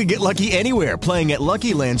have it. You can get lucky anywhere, playing at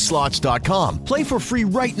LuckyLandSlots.com. Play for free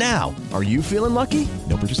right now. Are you feeling lucky?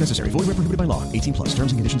 No purchase necessary. Void where prohibited by law. 18 plus.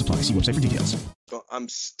 Terms and conditions apply. See website for details. So I'm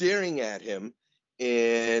staring at him,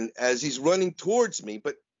 and as he's running towards me,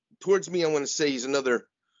 I want to say he's another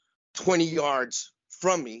 20 yards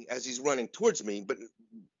from me as he's running towards me, but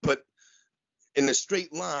in a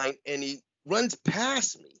straight line, and he runs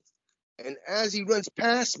past me. And as he runs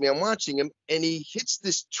past me, I'm watching him, and he hits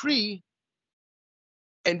this tree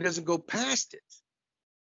and doesn't go past it.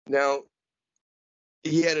 Now,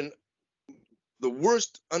 he had the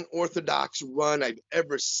worst unorthodox run I've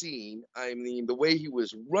ever seen. I mean, the way he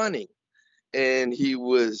was running, and he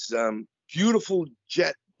was beautiful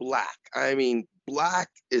jet black. I mean, black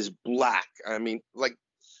is black. I mean, like,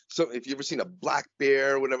 so if you ever seen a black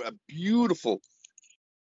bear, whatever, a beautiful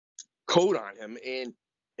coat on him,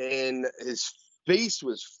 and his face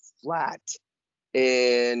was flat,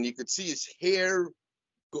 and you could see his hair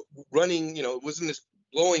running, it wasn't just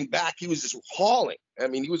blowing back, he was just hauling. I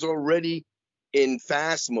mean, he was already in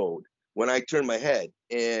fast mode when I turned my head.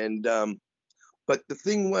 And but the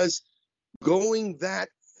thing was, going that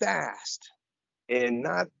fast and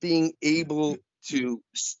not being able to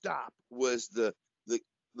stop was the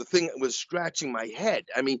thing that was scratching my head.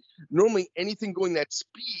 I mean, normally anything going that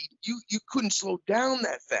speed, you couldn't slow down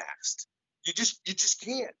that fast. You just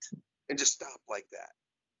can't, and just stop like that.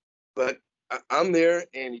 But I'm there,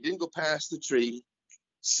 and he didn't go past the tree.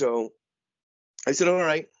 So I said, all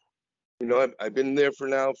right, I've been there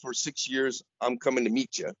for 6 years. I'm coming to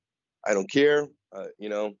meet you. I don't care.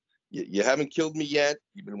 You haven't killed me yet.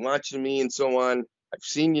 You've been watching me and so on. I've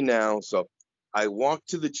seen you now. So I walked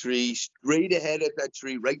to the tree, straight ahead at that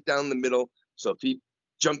tree, right down the middle. So if he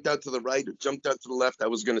jumped out to the right or jumped out to the left, I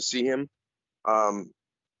was going to see him.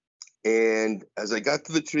 And as I got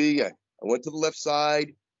to the tree, I went to the left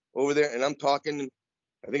side over there, and I'm talking.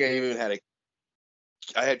 I think I even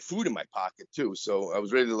I had food in my pocket too. So I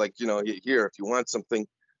was ready to here, if you want something.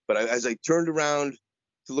 But as I turned around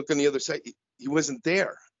to look on the other side, he wasn't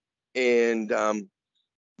there. And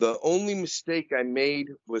the only mistake I made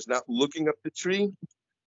was not looking up the tree.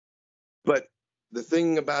 But the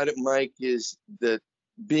thing about it, Mike, is that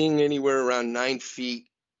being anywhere around 9 feet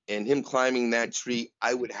and him climbing that tree,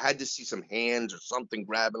 I would had to see some hands or something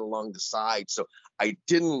grabbing along the side. So I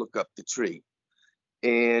didn't look up the tree.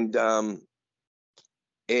 And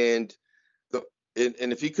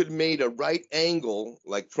if he could have made a right angle,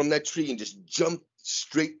 like from that tree, and just jumped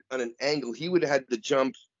straight on an angle, he would have had to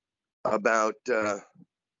jump about, I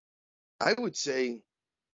would say,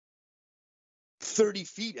 30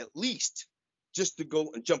 feet at least, just to go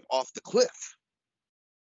and jump off the cliff.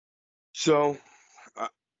 So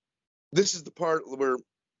this is the part where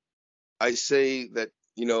I say that,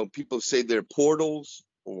 people say they're portals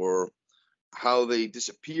or how they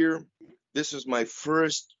disappear. This was my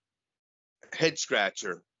first head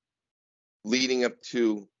scratcher leading up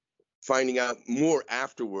to finding out more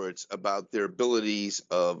afterwards about their abilities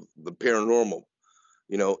of the paranormal,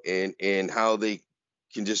 and how they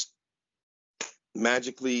can just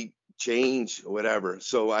magically change or whatever.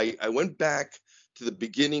 So I went back to the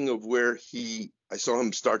beginning of where I saw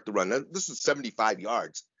him start to run. Now, this is 75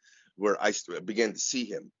 yards where I began to see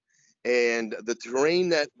him. And the terrain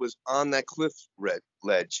that was on that cliff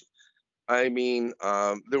ledge, I mean,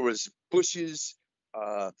 there was bushes,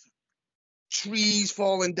 trees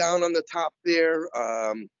falling down on the top there,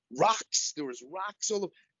 rocks. There was rocks all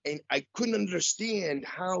over, and I couldn't understand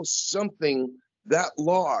how something that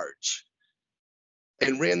large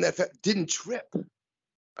and ran that fast didn't trip.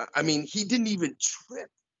 I mean, he didn't even trip.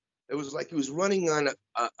 It was like he was running on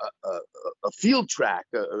a field track,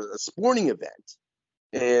 a sporting event,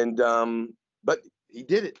 and but he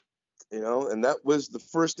did it, and that was the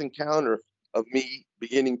first encounter of me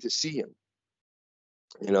beginning to see him.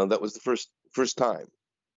 That was the first time.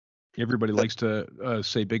 Everybody likes to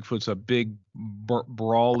say Bigfoot's a big,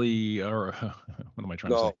 brawly, or what am I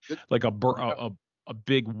trying to say? Like a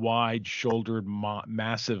big, wide-shouldered,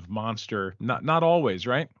 massive monster. Not always,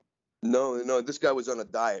 right? No. This guy was on a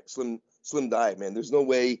diet, slim diet, man. There's no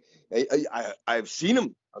way. I've seen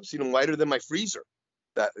him. I've seen him lighter than my freezer.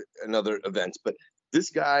 That in other events, but this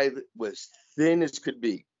guy was thin as could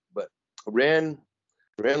be, but ran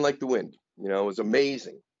like the wind. It was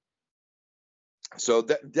amazing. So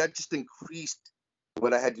that just increased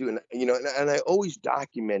what I had to do, and I always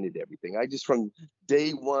documented everything. I just, from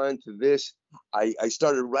day one to this, I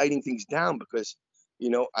started writing things down because,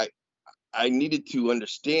 I needed to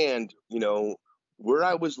understand, where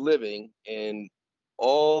I was living and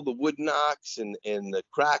all the wood knocks and the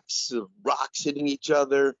cracks of rocks hitting each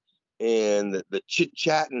other and the chit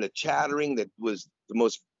chat and the chattering that was the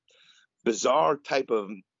most bizarre type of,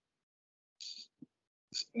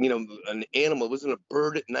 an animal. It wasn't a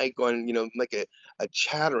bird at night going, like a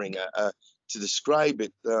chattering, to describe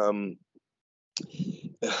it.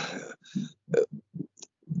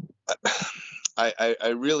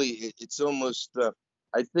 I really, it's almost,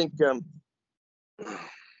 I think,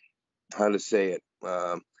 how to say it,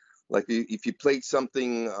 like if you played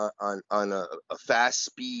something on a fast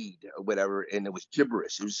speed or whatever, and it was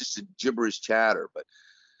gibberish, it was just a gibberish chatter. But,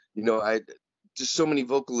 I just so many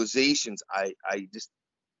vocalizations. I just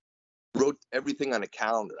wrote everything on a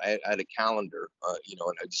calendar. I had a calendar, and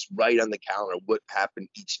I just write on the calendar what happened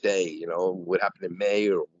each day, what happened in May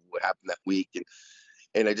or what happened that week.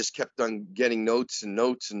 And I just kept on getting notes and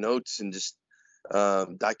notes and notes and just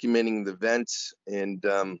documenting the events. And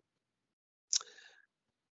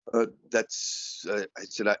that's, I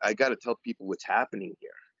said, I got to tell people what's happening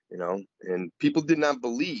here, and people did not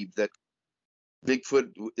believe that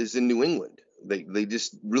Bigfoot is in New England. They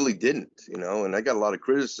just really didn't, and I got a lot of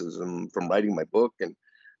criticism from writing my book and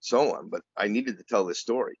so on, but I needed to tell this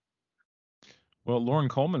story. Well, Loren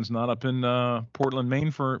Coleman's not up in Portland,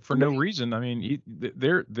 Maine for no reason. I mean,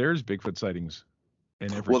 there's Bigfoot sightings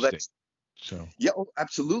in every state. So yeah,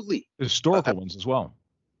 absolutely. Historical ones as well.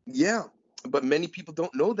 Yeah, but many people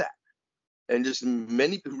don't know that, and just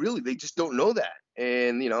many really they just don't know that.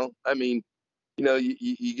 And I mean,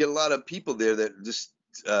 you get a lot of people there that just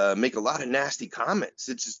make a lot of nasty comments.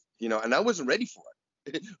 It's just and I wasn't ready for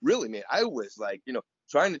it. Really, man, I was like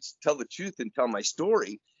trying to tell the truth and tell my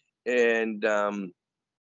story. And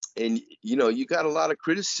you got a lot of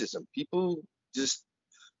criticism. People just,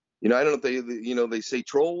 I don't know if they say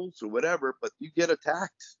trolls or whatever, but you get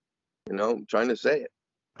attacked, trying to say it.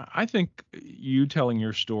 I think you telling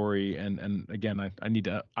your story, and again,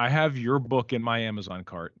 I have your book in my Amazon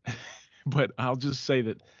cart, but I'll just say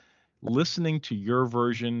that listening to your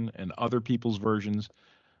version and other people's versions,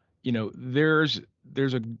 there's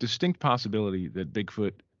a distinct possibility that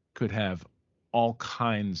Bigfoot could have all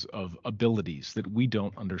kinds of abilities that we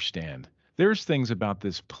don't understand. There's things about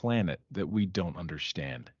this planet that we don't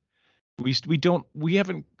understand. We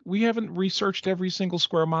haven't researched every single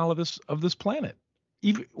square mile of this planet,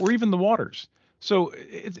 even the waters. So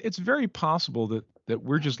it's very possible that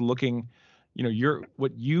we're just looking,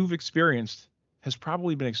 what you've experienced has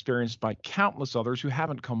probably been experienced by countless others who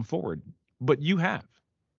haven't come forward, but you have.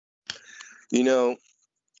 There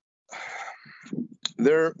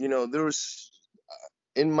was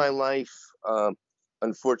in my life,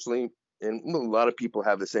 unfortunately, and a lot of people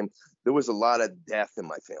have the same, there was a lot of death in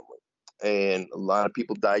my family, and a lot of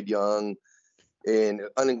people died young in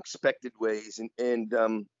unexpected ways. And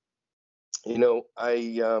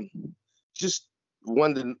I just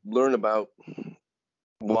wanted to learn about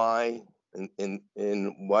why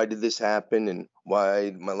and why did this happen and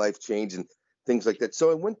why my life changed and things like that.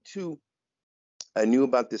 So I knew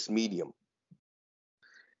about this medium,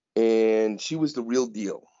 and she was the real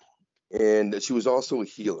deal. And she was also a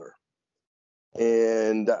healer.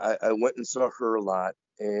 And I went and saw her a lot,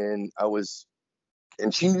 and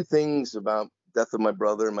she knew things about death of my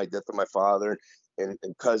brother and my death of my father and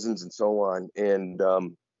cousins and so on. And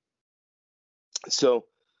so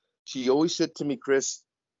she always said to me, Chris,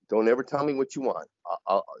 don't ever tell me what you want.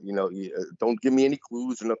 Don't give me any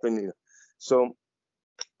clues or nothing. So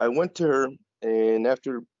I went to her, and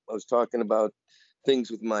after I was talking about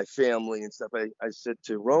things with my family and stuff, I said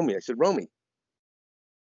to Romy, Romy,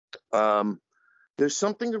 there's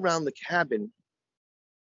something around the cabin,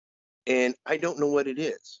 and I don't know what it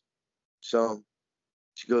is. So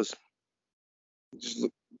she goes,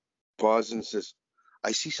 pauses and says,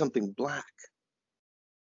 I see something black.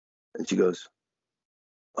 And she goes,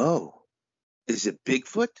 oh, is it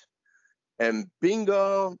Bigfoot? And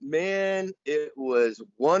bingo, man, it was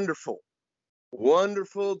wonderful.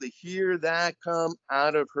 Wonderful to hear that come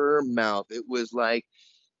out of her mouth. It was like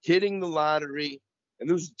hitting the lottery. And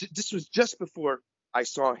this was just before I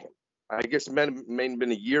saw him. I guess it may have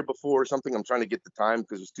been a year before or something. I'm trying to get the time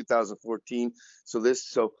because it was 2014.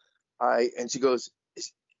 And she goes,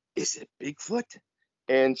 is it Bigfoot?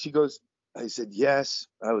 And she goes, I said, yes.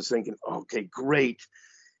 I was thinking, okay, great.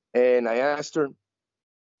 And I asked her,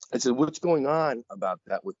 I said, what's going on about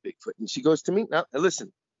that with Bigfoot? And she goes to me, now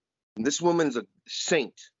listen, this woman's a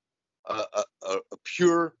saint, a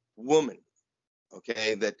pure woman,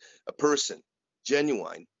 okay, that a person,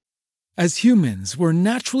 genuine. As humans, we're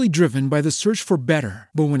naturally driven by the search for better.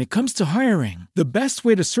 But when it comes to hiring, the best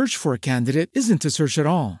way to search for a candidate isn't to search at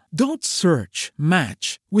all. Don't search,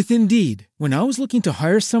 match with Indeed. When I was looking to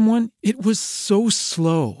hire someone, it was so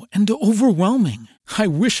slow and overwhelming. I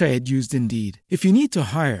wish I had used Indeed. If you need to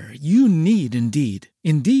hire, you need Indeed.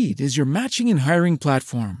 Indeed is your matching and hiring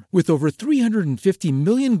platform with over 350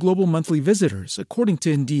 million global monthly visitors, according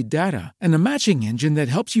to Indeed data, and a matching engine that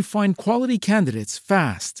helps you find quality candidates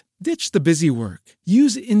fast. Ditch the busy work.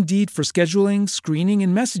 Use Indeed for scheduling, screening,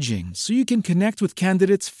 and messaging so you can connect with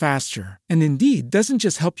candidates faster. And Indeed doesn't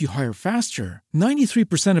just help you hire faster.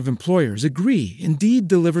 93% of employers agree Indeed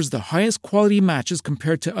delivers the highest quality matches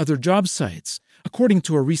compared to other job sites, according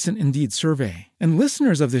to a recent Indeed survey. And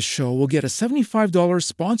listeners of this show will get a $75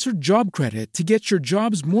 sponsored job credit to get your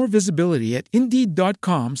jobs more visibility at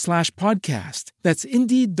Indeed.com/podcast. That's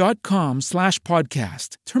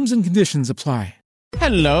Indeed.com/podcast. Terms and conditions apply.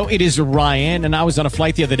 Hello, it is Ryan, and I was on a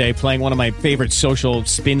flight the other day playing one of my favorite social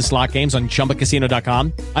spin slot games on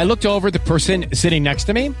ChumbaCasino.com. I looked over at the person sitting next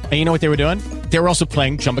to me, and you know what they were doing? They were also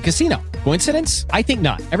playing Chumba Casino. Coincidence? I think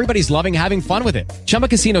not. Everybody's loving having fun with it. Chumba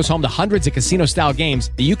Casino is home to hundreds of casino-style games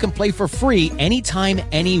that you can play for free anytime,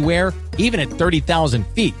 anywhere, even at 30,000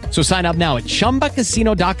 feet. So sign up now at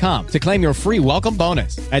ChumbaCasino.com to claim your free welcome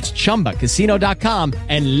bonus. That's ChumbaCasino.com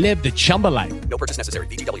and live the Chumba life. No purchase necessary.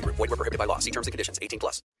 VGW. Void where prohibited by law. See terms and conditions.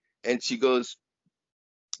 18+. And she goes,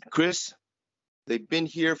 Chris, they've been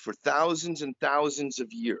here for thousands and thousands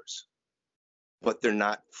of years, but they're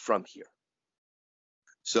not from here.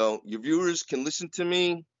 So your viewers can listen to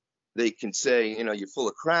me. They can say, you're full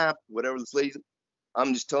of crap, whatever this lady.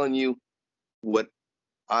 I'm just telling you what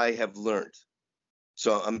I have learned.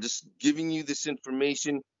 So I'm just giving you this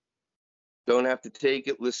information. Don't have to take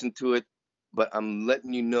it, listen to it, but I'm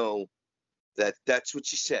letting you know that that's what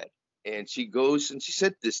she said. And she goes and she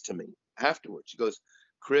said this to me afterwards. She goes,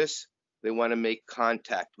 Chris, they want to make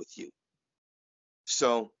contact with you.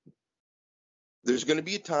 So there's going to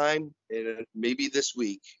be a time, and maybe this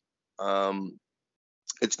week,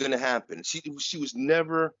 it's going to happen. She was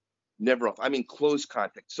never off. I mean, close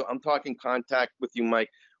contact. So I'm talking contact with you, Mike,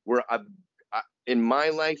 where I in my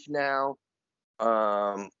life now,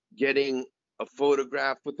 getting a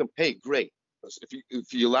photograph with them. Hey, great.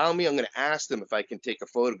 If you allow me, I'm going to ask them if I can take a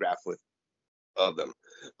photograph of them.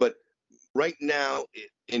 But right now,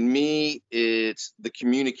 in me, it's the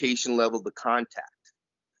communication level, the contact.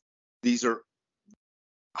 These are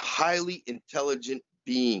highly intelligent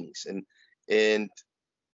beings, and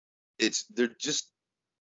they're just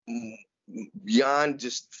beyond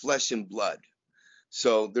just flesh and blood.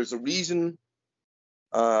 So there's a reason.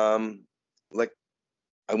 Like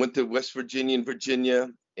I went to West Virginia and Virginia,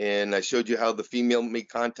 and I showed you how the female made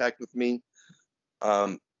contact with me.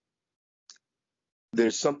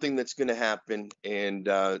 There's something that's going to happen, and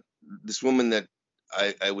this woman that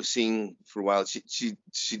I was seeing for a while, she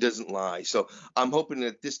doesn't lie. So I'm hoping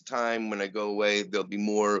that this time when I go away, there'll be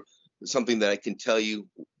more something that I can tell you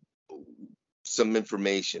some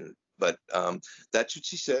information. But that's what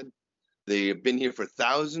she said. They have been here for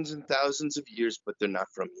thousands and thousands of years, but they're not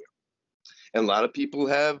from here. And a lot of people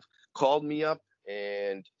have called me up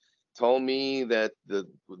and told me that there's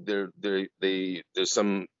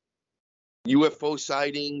some UFO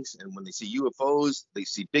sightings, and when they see UFOs, they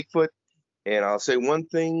see Bigfoot. And I'll say one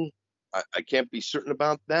thing, I can't be certain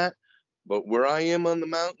about that, but where I am on the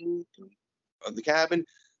mountain, of the cabin,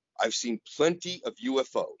 I've seen plenty of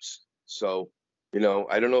UFOs. So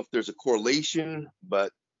I don't know if there's a correlation,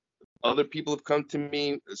 but other people have come to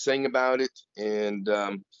me saying about it. And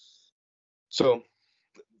so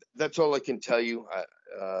that's all I can tell you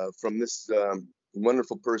from this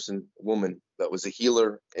wonderful woman that was a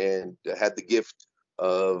healer and had the gift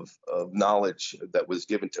of knowledge that was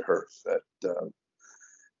given to her.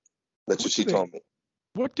 That's what she told me.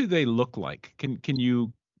 What do they look like? Can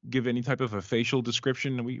you give any type of a facial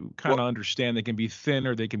description? We kind of understand they can be thin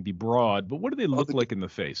or they can be broad, but what do they look like in the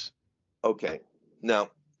face? Okay. Now,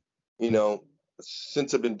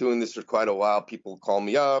 since I've been doing this for quite a while, people call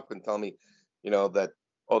me up and tell me, that,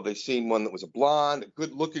 they've seen one that was a blonde, a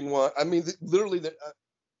good looking one. I mean, literally,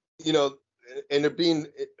 and they're being,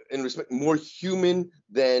 in respect, more human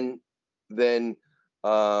than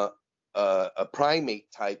a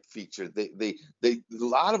primate type feature. They a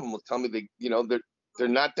lot of them will tell me they're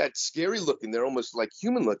not that scary looking. They're almost like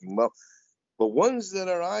human looking. Well, the ones that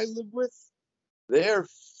I live with, they're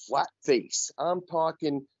flat face. I'm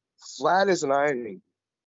talking flat as an iron.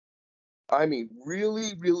 I mean,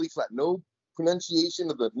 really, really flat. No pronunciation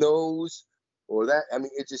of the nose or that. I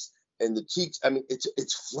mean, and the cheeks. I mean,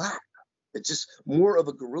 it's flat. It's just more of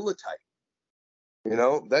a gorilla type.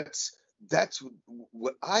 That's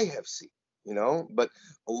what I have seen. But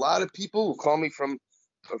a lot of people will call me from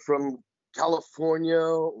California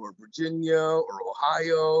or Virginia or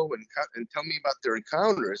Ohio and tell me about their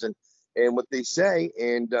encounters and what they say.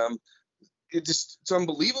 And it's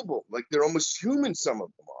unbelievable. Like, they're almost human. Some of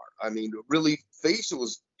them are. I mean, really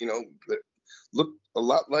facials, that look a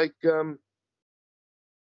lot like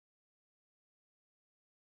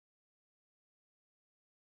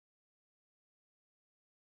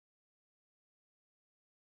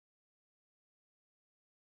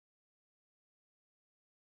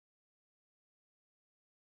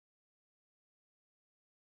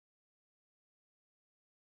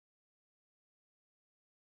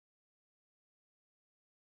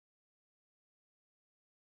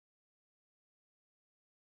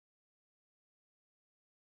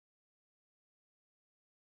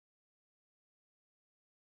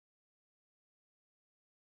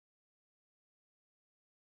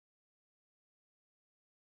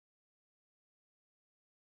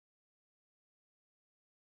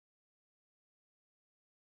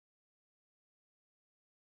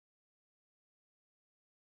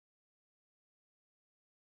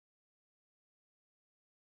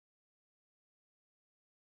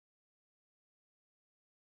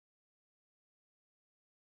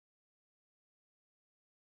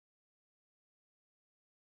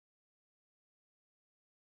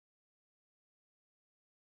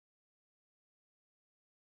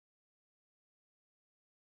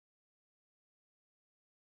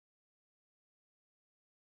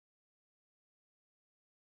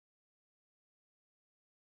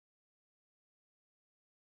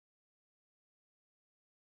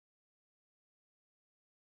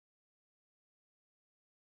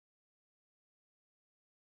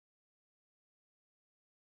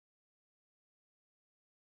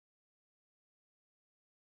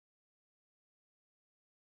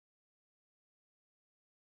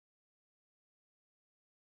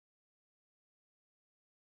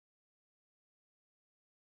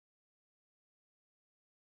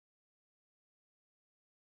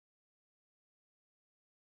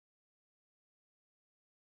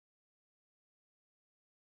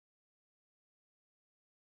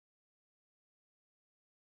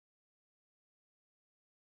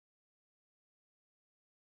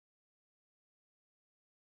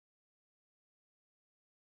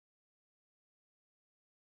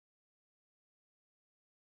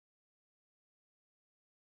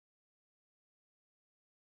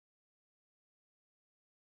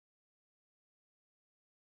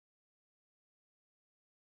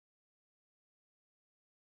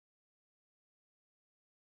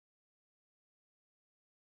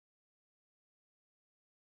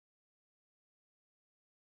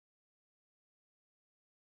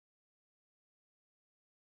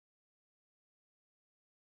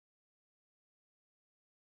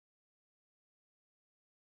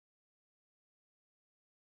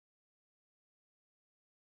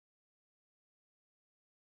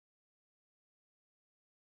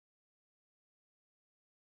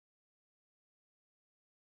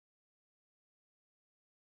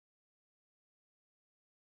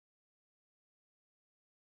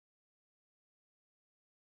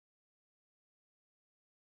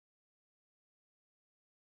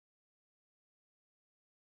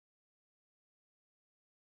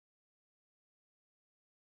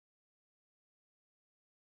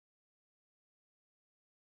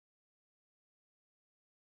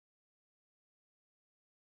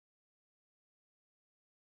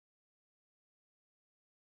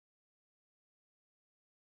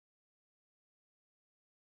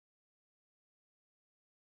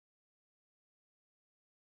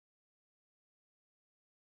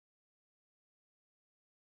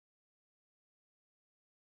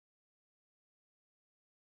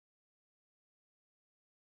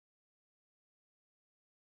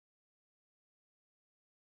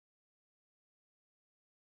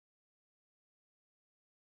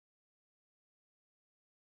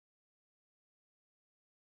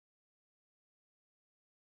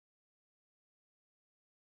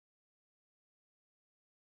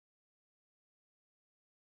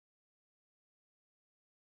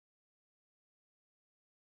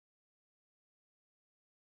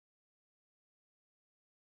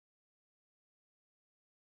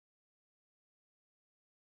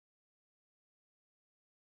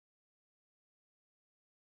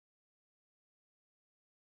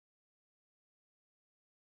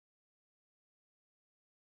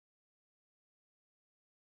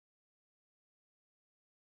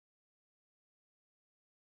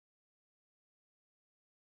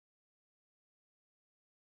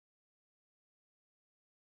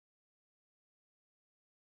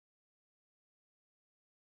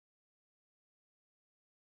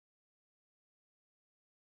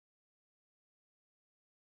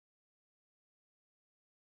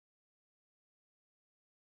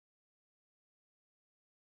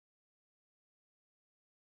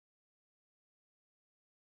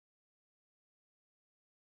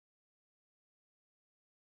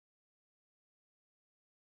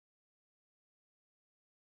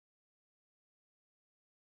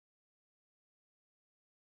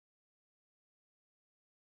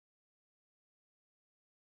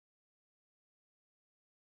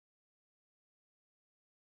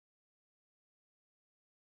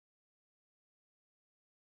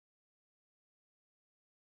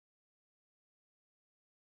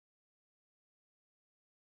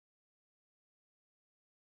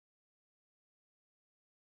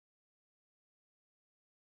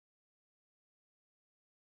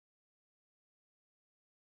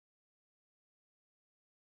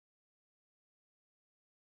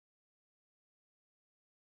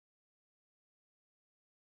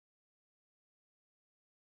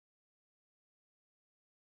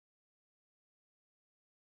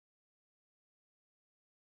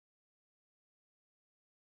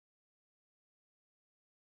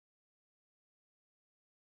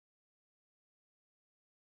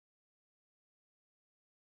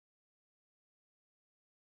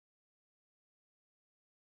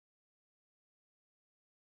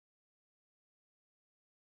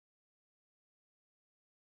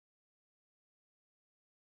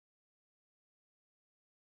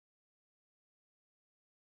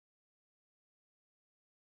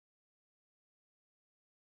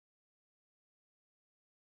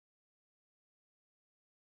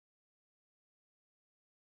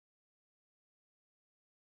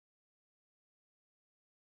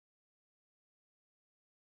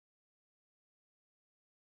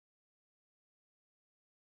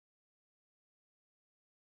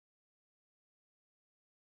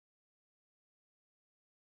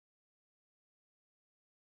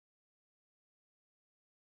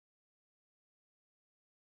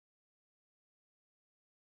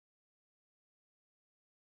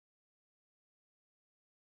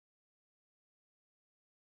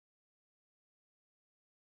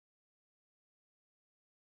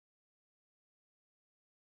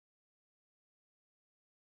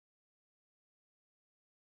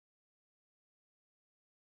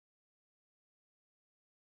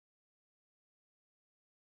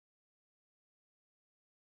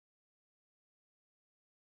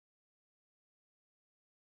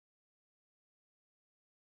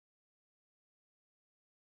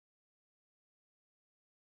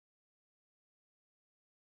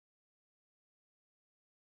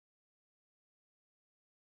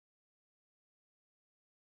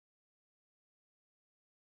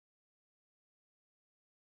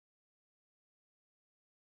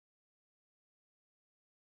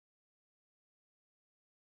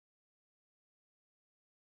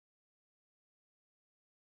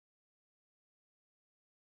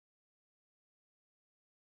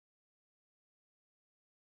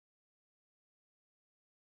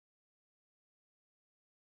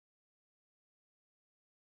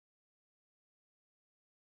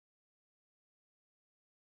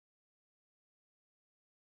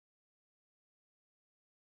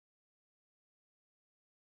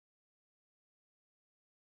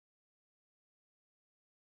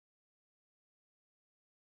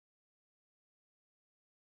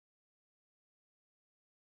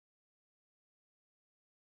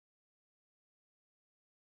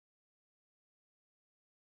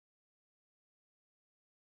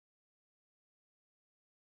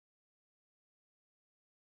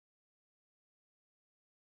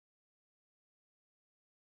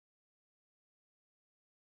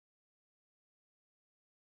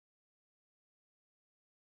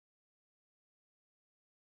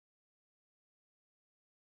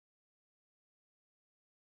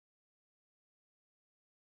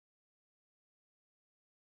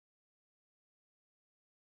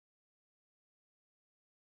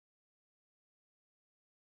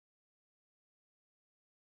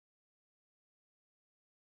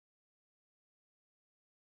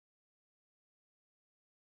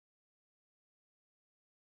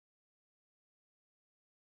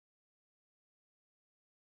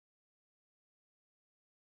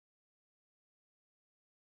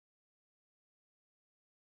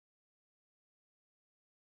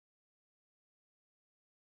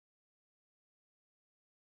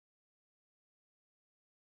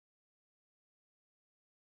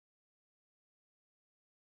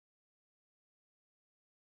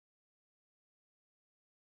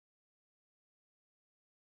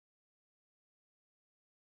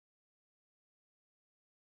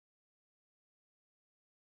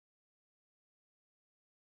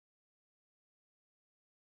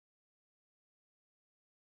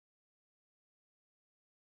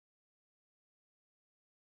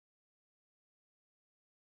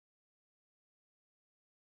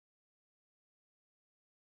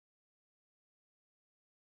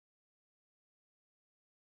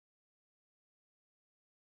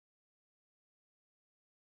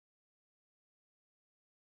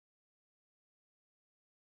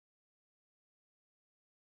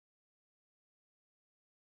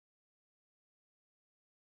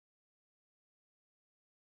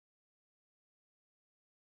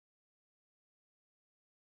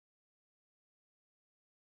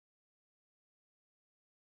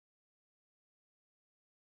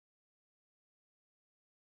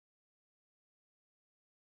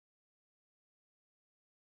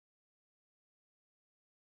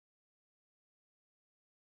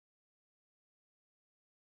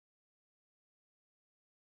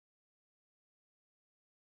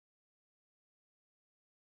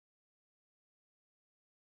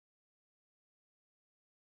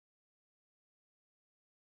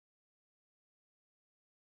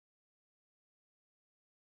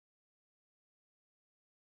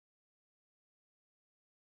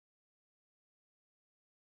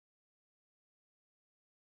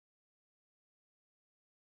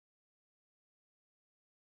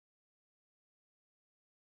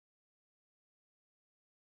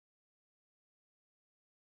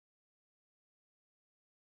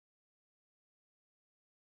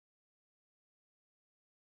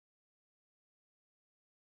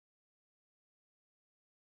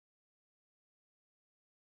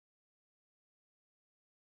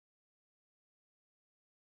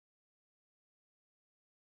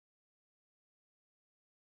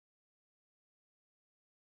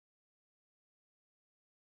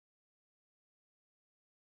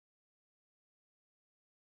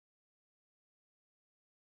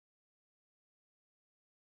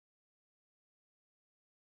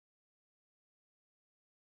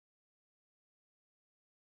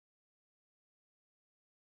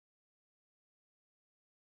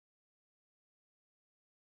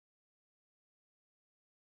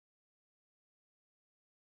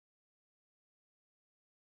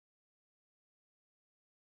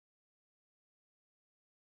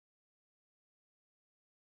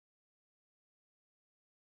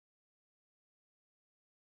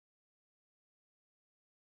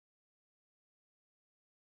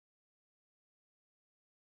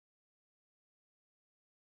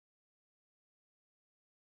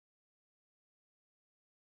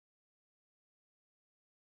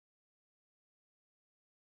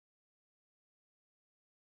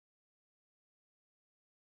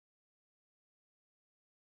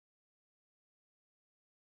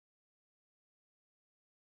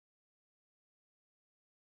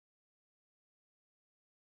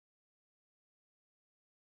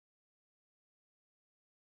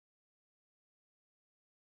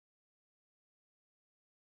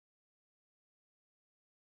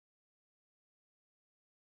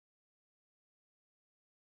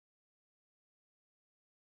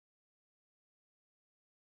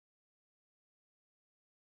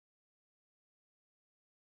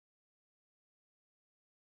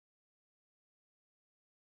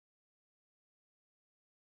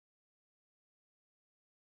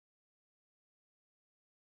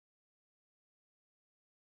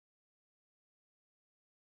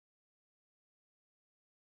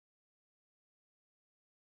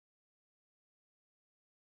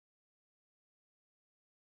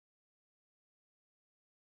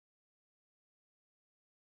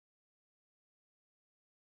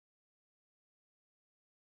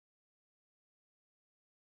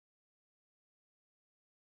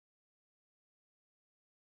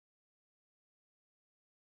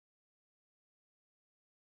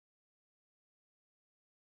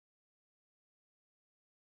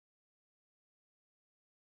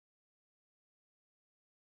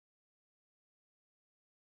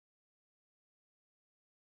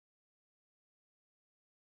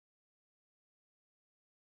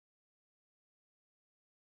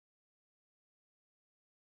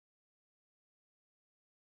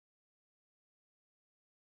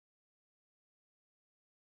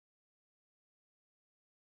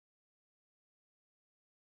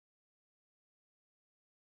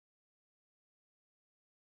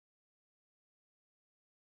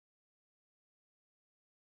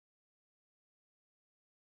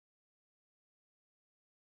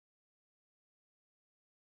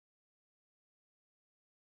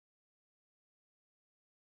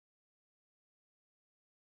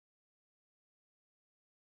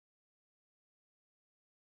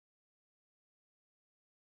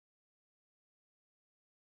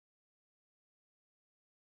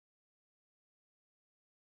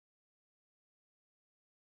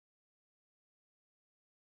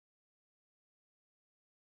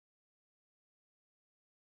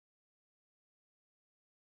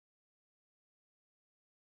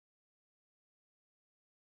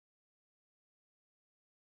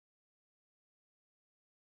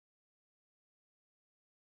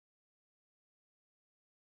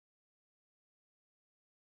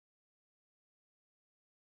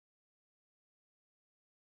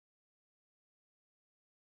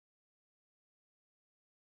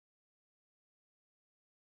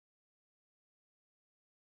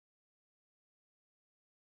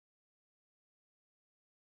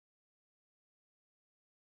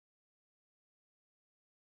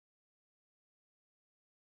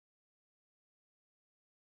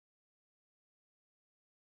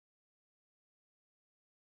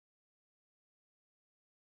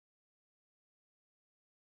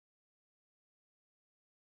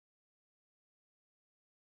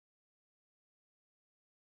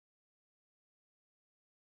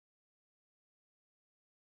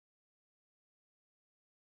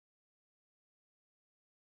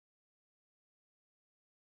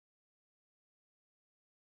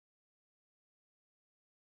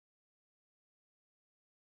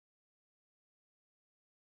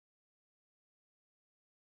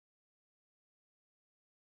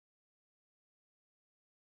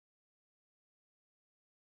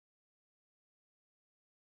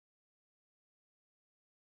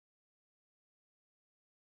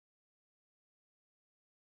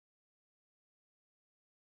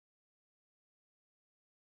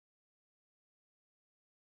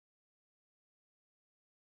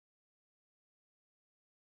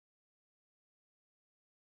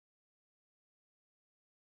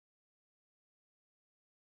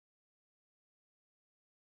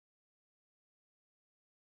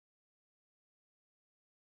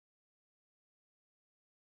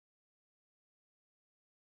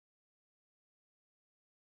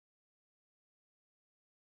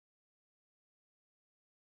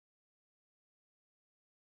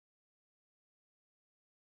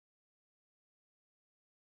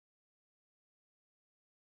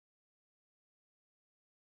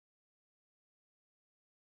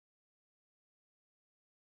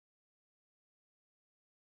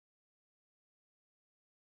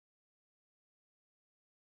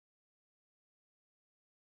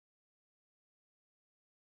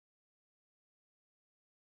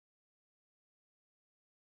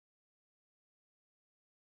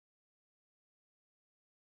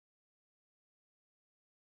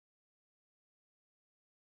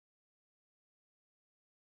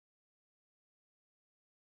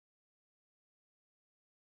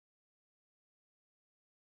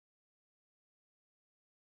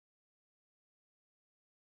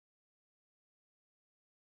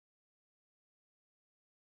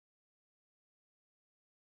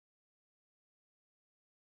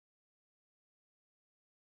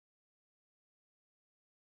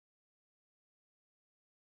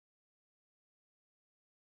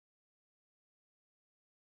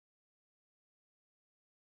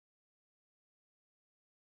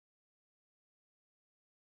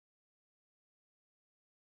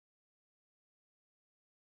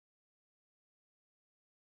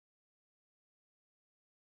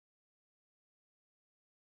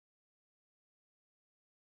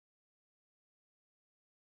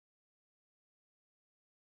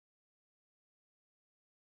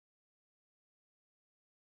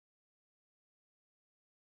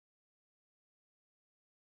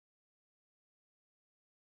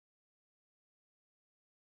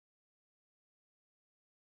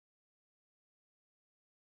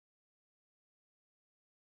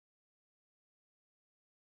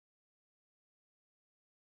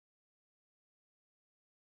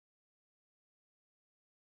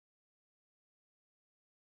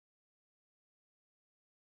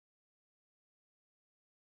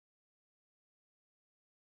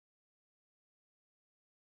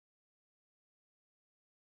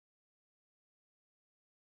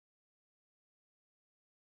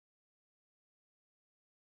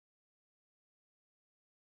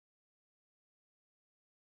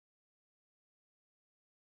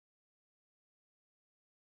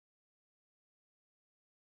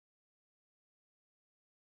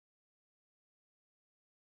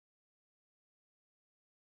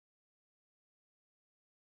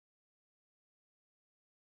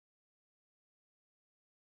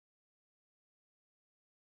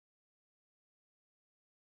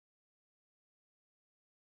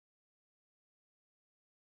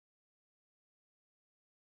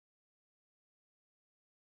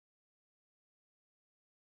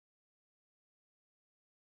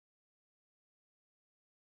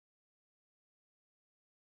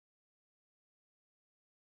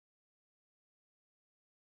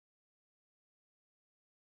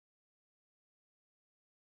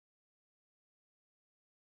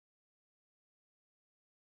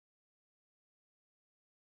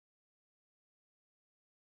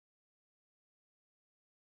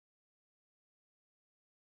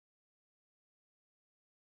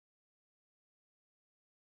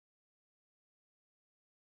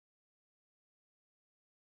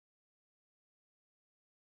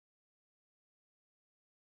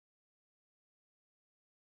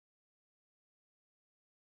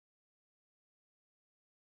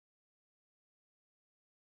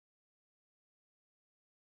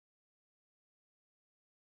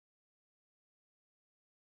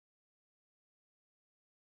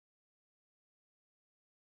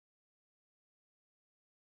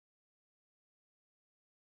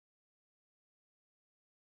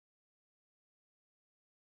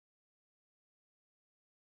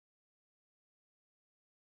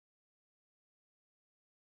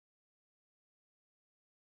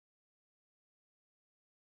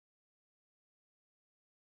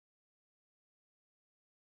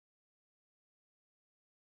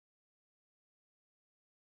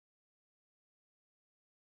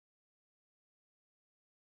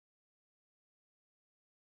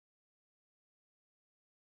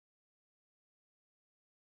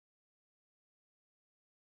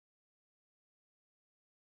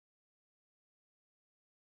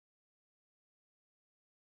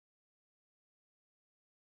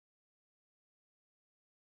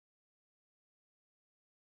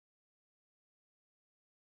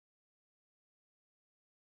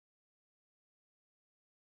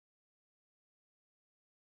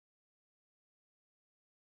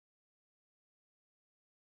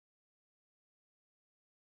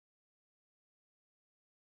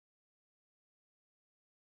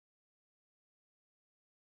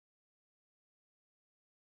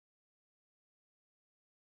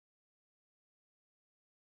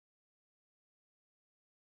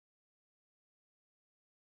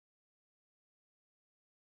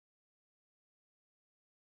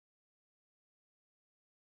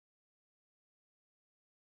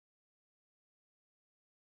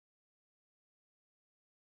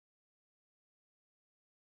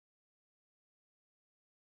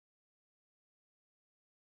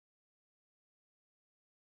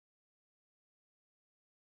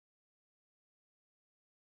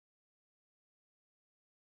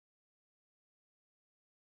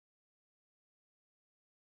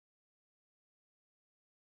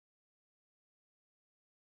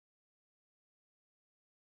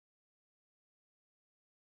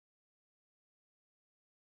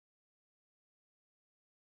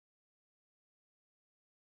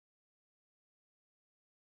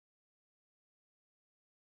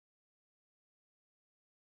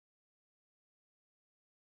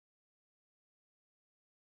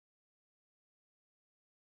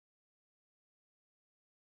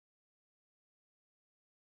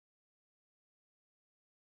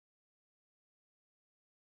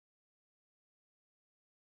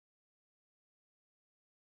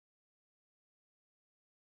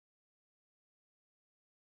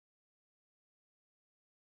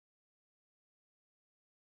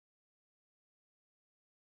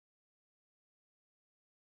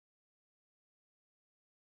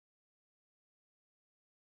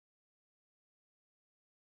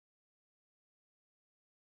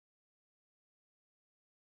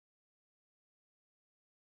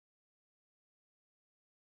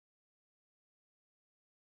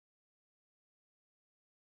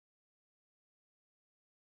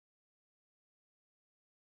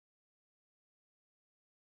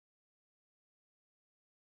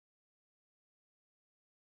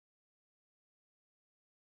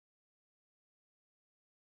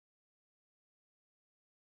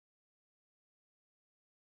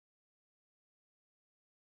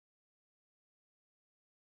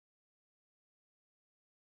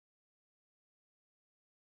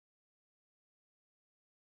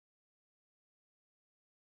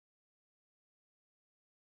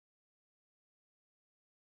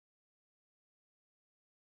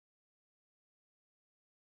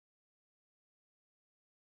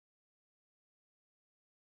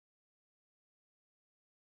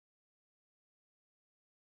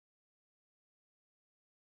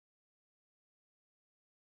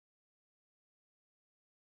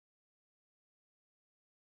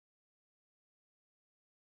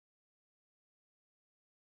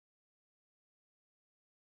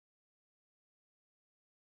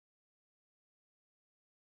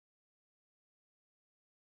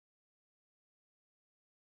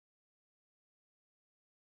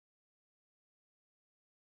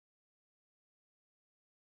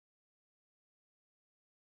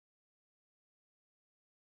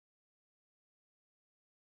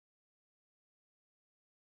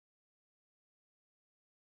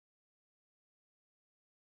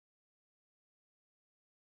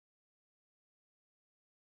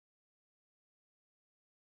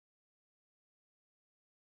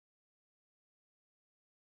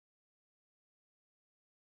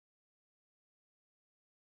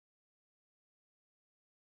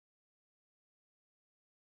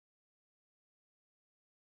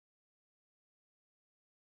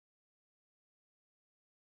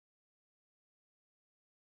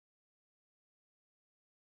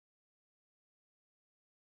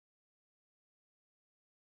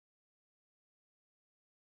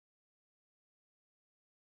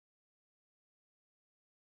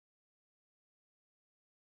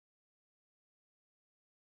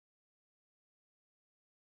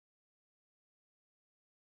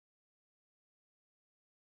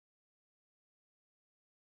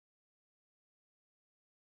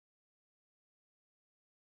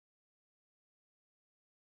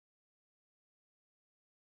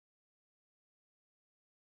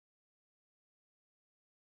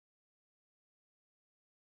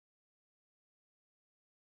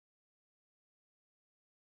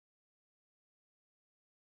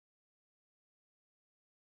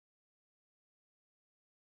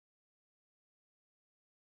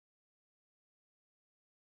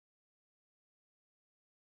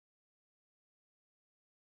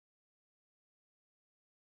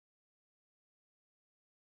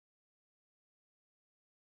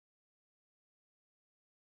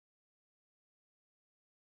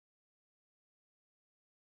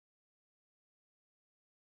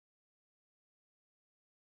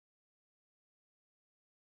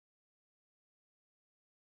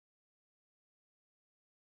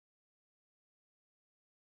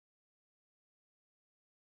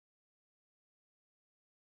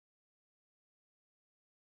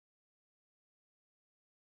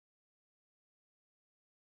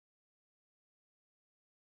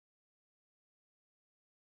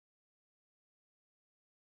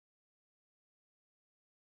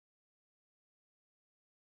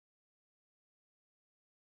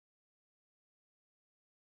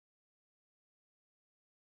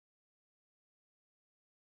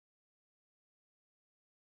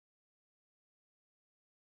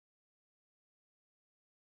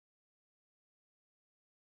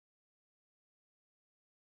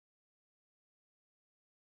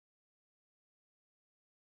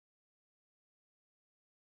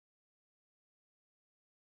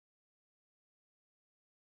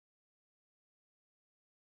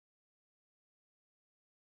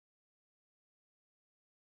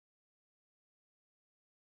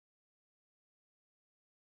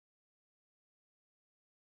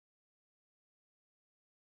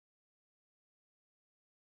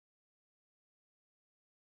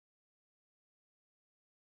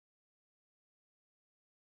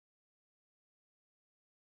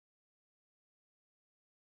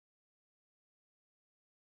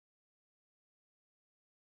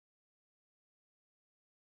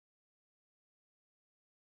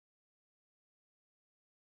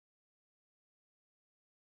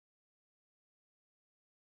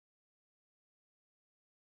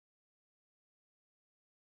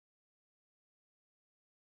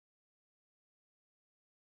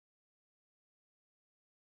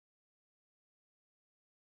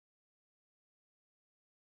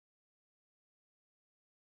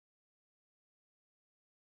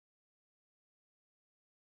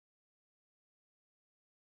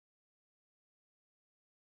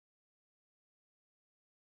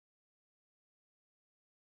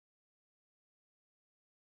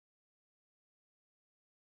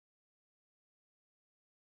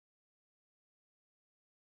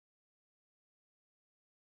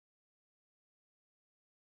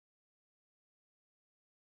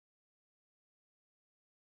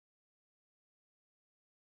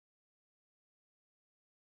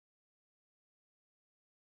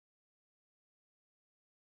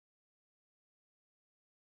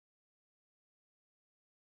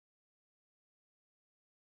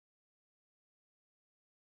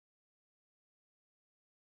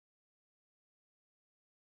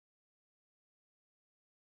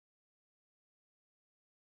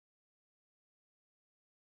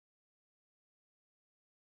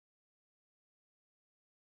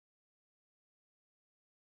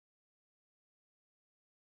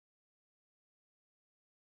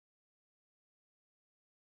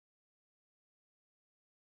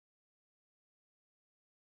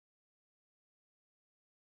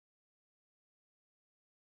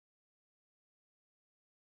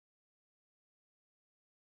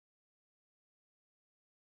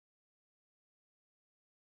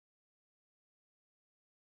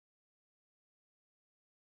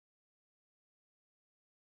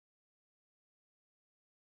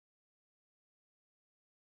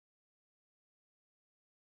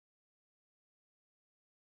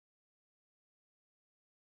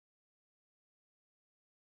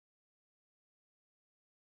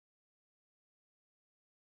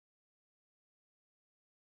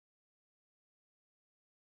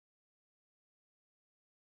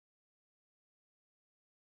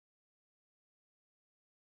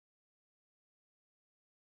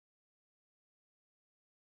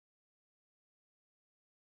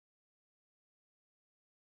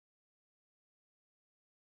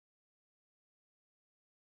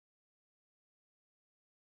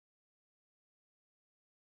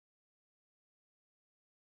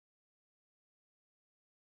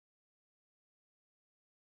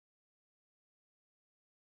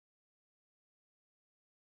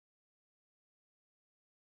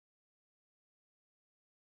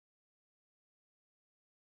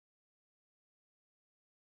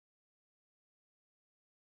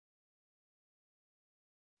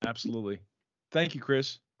Absolutely. Thank you,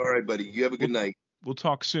 Chris. All right, buddy. You have a good night. We'll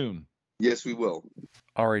talk soon. Yes, we will.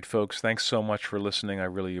 All right, folks. Thanks so much for listening. I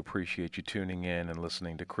really appreciate you tuning in and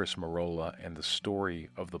listening to Chris Marola and the story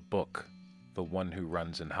of the book, The One Who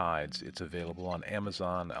Runs and Hides. It's available on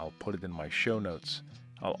Amazon. I'll put it in my show notes.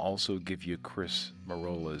 I'll also give you Chris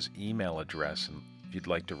Marola's email address, and if you'd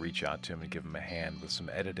like to reach out to him and give him a hand with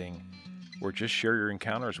some editing or just share your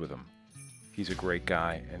encounters with him. He's a great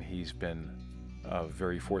guy, and he's been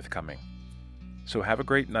very forthcoming. So have a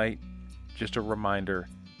great night. Just a reminder,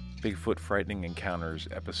 Bigfoot Frightening Encounters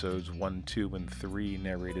episodes 1, 2, and 3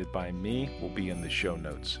 narrated by me will be in the show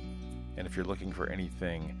notes. And if you're looking for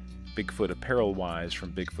anything Bigfoot apparel-wise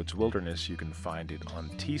from Bigfoot's Wilderness, you can find it on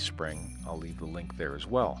Teespring. I'll leave the link there as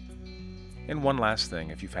well. And one last thing,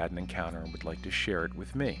 if you've had an encounter and would like to share it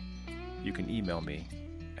with me, you can email me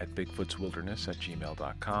at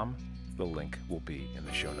bigfootswilderness@gmail.com. The link will be in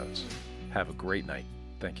the show notes. Have a great night.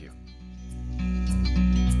 Thank you.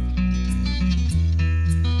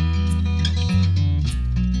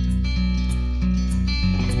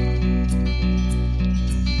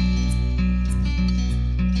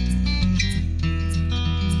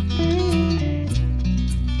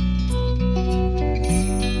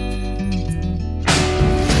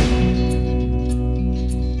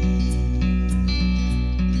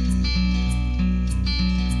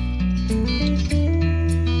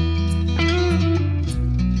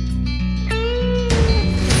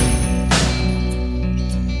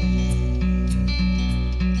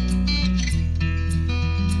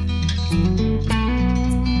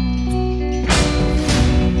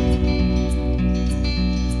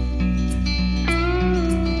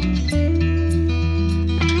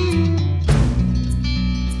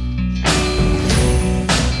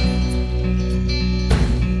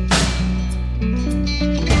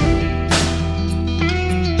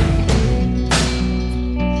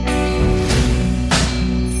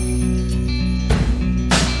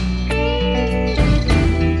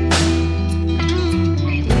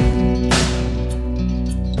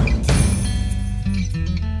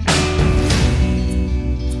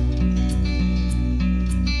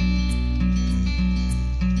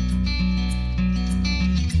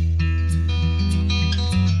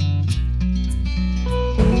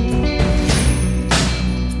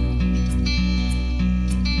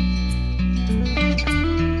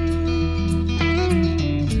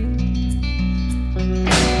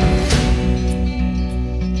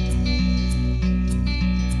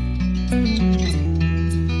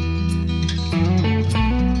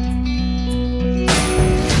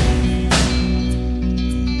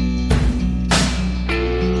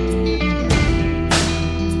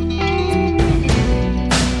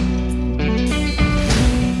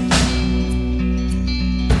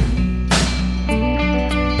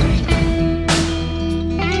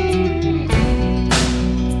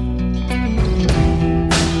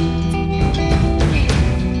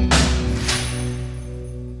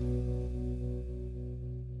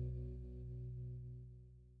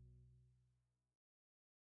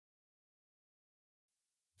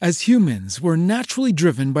 As humans, we're naturally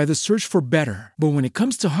driven by the search for better. But when it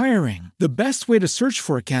comes to hiring, the best way to search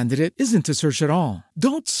for a candidate isn't to search at all.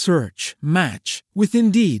 Don't search, match with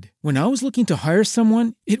Indeed. When I was looking to hire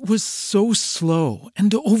someone, it was so slow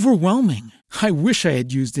and overwhelming. I wish I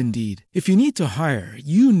had used Indeed. If you need to hire,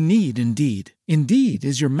 you need Indeed. Indeed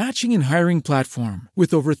is your matching and hiring platform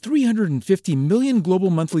with over 350 million global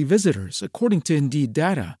monthly visitors, according to Indeed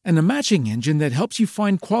data, and a matching engine that helps you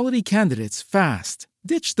find quality candidates fast.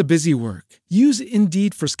 Ditch the busy work. Use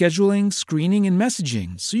Indeed for scheduling, screening, and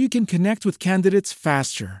messaging so you can connect with candidates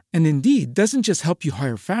faster. And Indeed doesn't just help you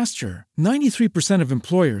hire faster. 93% of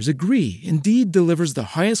employers agree Indeed delivers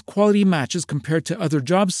the highest quality matches compared to other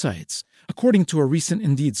job sites, according to a recent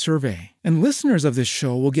Indeed survey. And listeners of this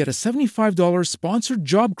show will get a $75 sponsored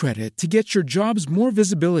job credit to get your jobs more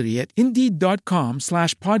visibility at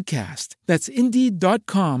Indeed.com/podcast. That's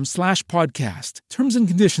Indeed.com/podcast. Terms and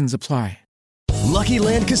conditions apply. Lucky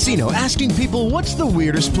Land Casino, asking people, what's the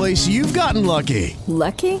weirdest place you've gotten lucky?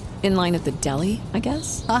 Lucky? In line at the deli, I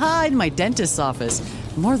guess? Aha, in my dentist's office.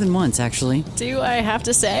 More than once, actually. Do I have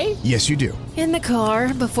to say? Yes, you do. In the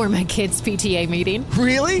car before my kids' PTA meeting.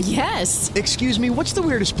 Really? Yes. Excuse me, what's the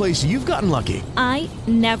weirdest place you've gotten lucky? I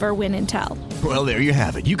never win and tell. Well, there you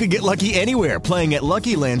have it. You can get lucky anywhere, playing at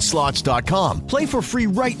LuckyLandSlots.com. Play for free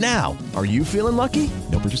right now. Are you feeling lucky?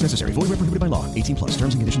 No purchase necessary. Void where prohibited by law. 18+.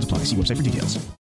 Terms and conditions apply. See website for details.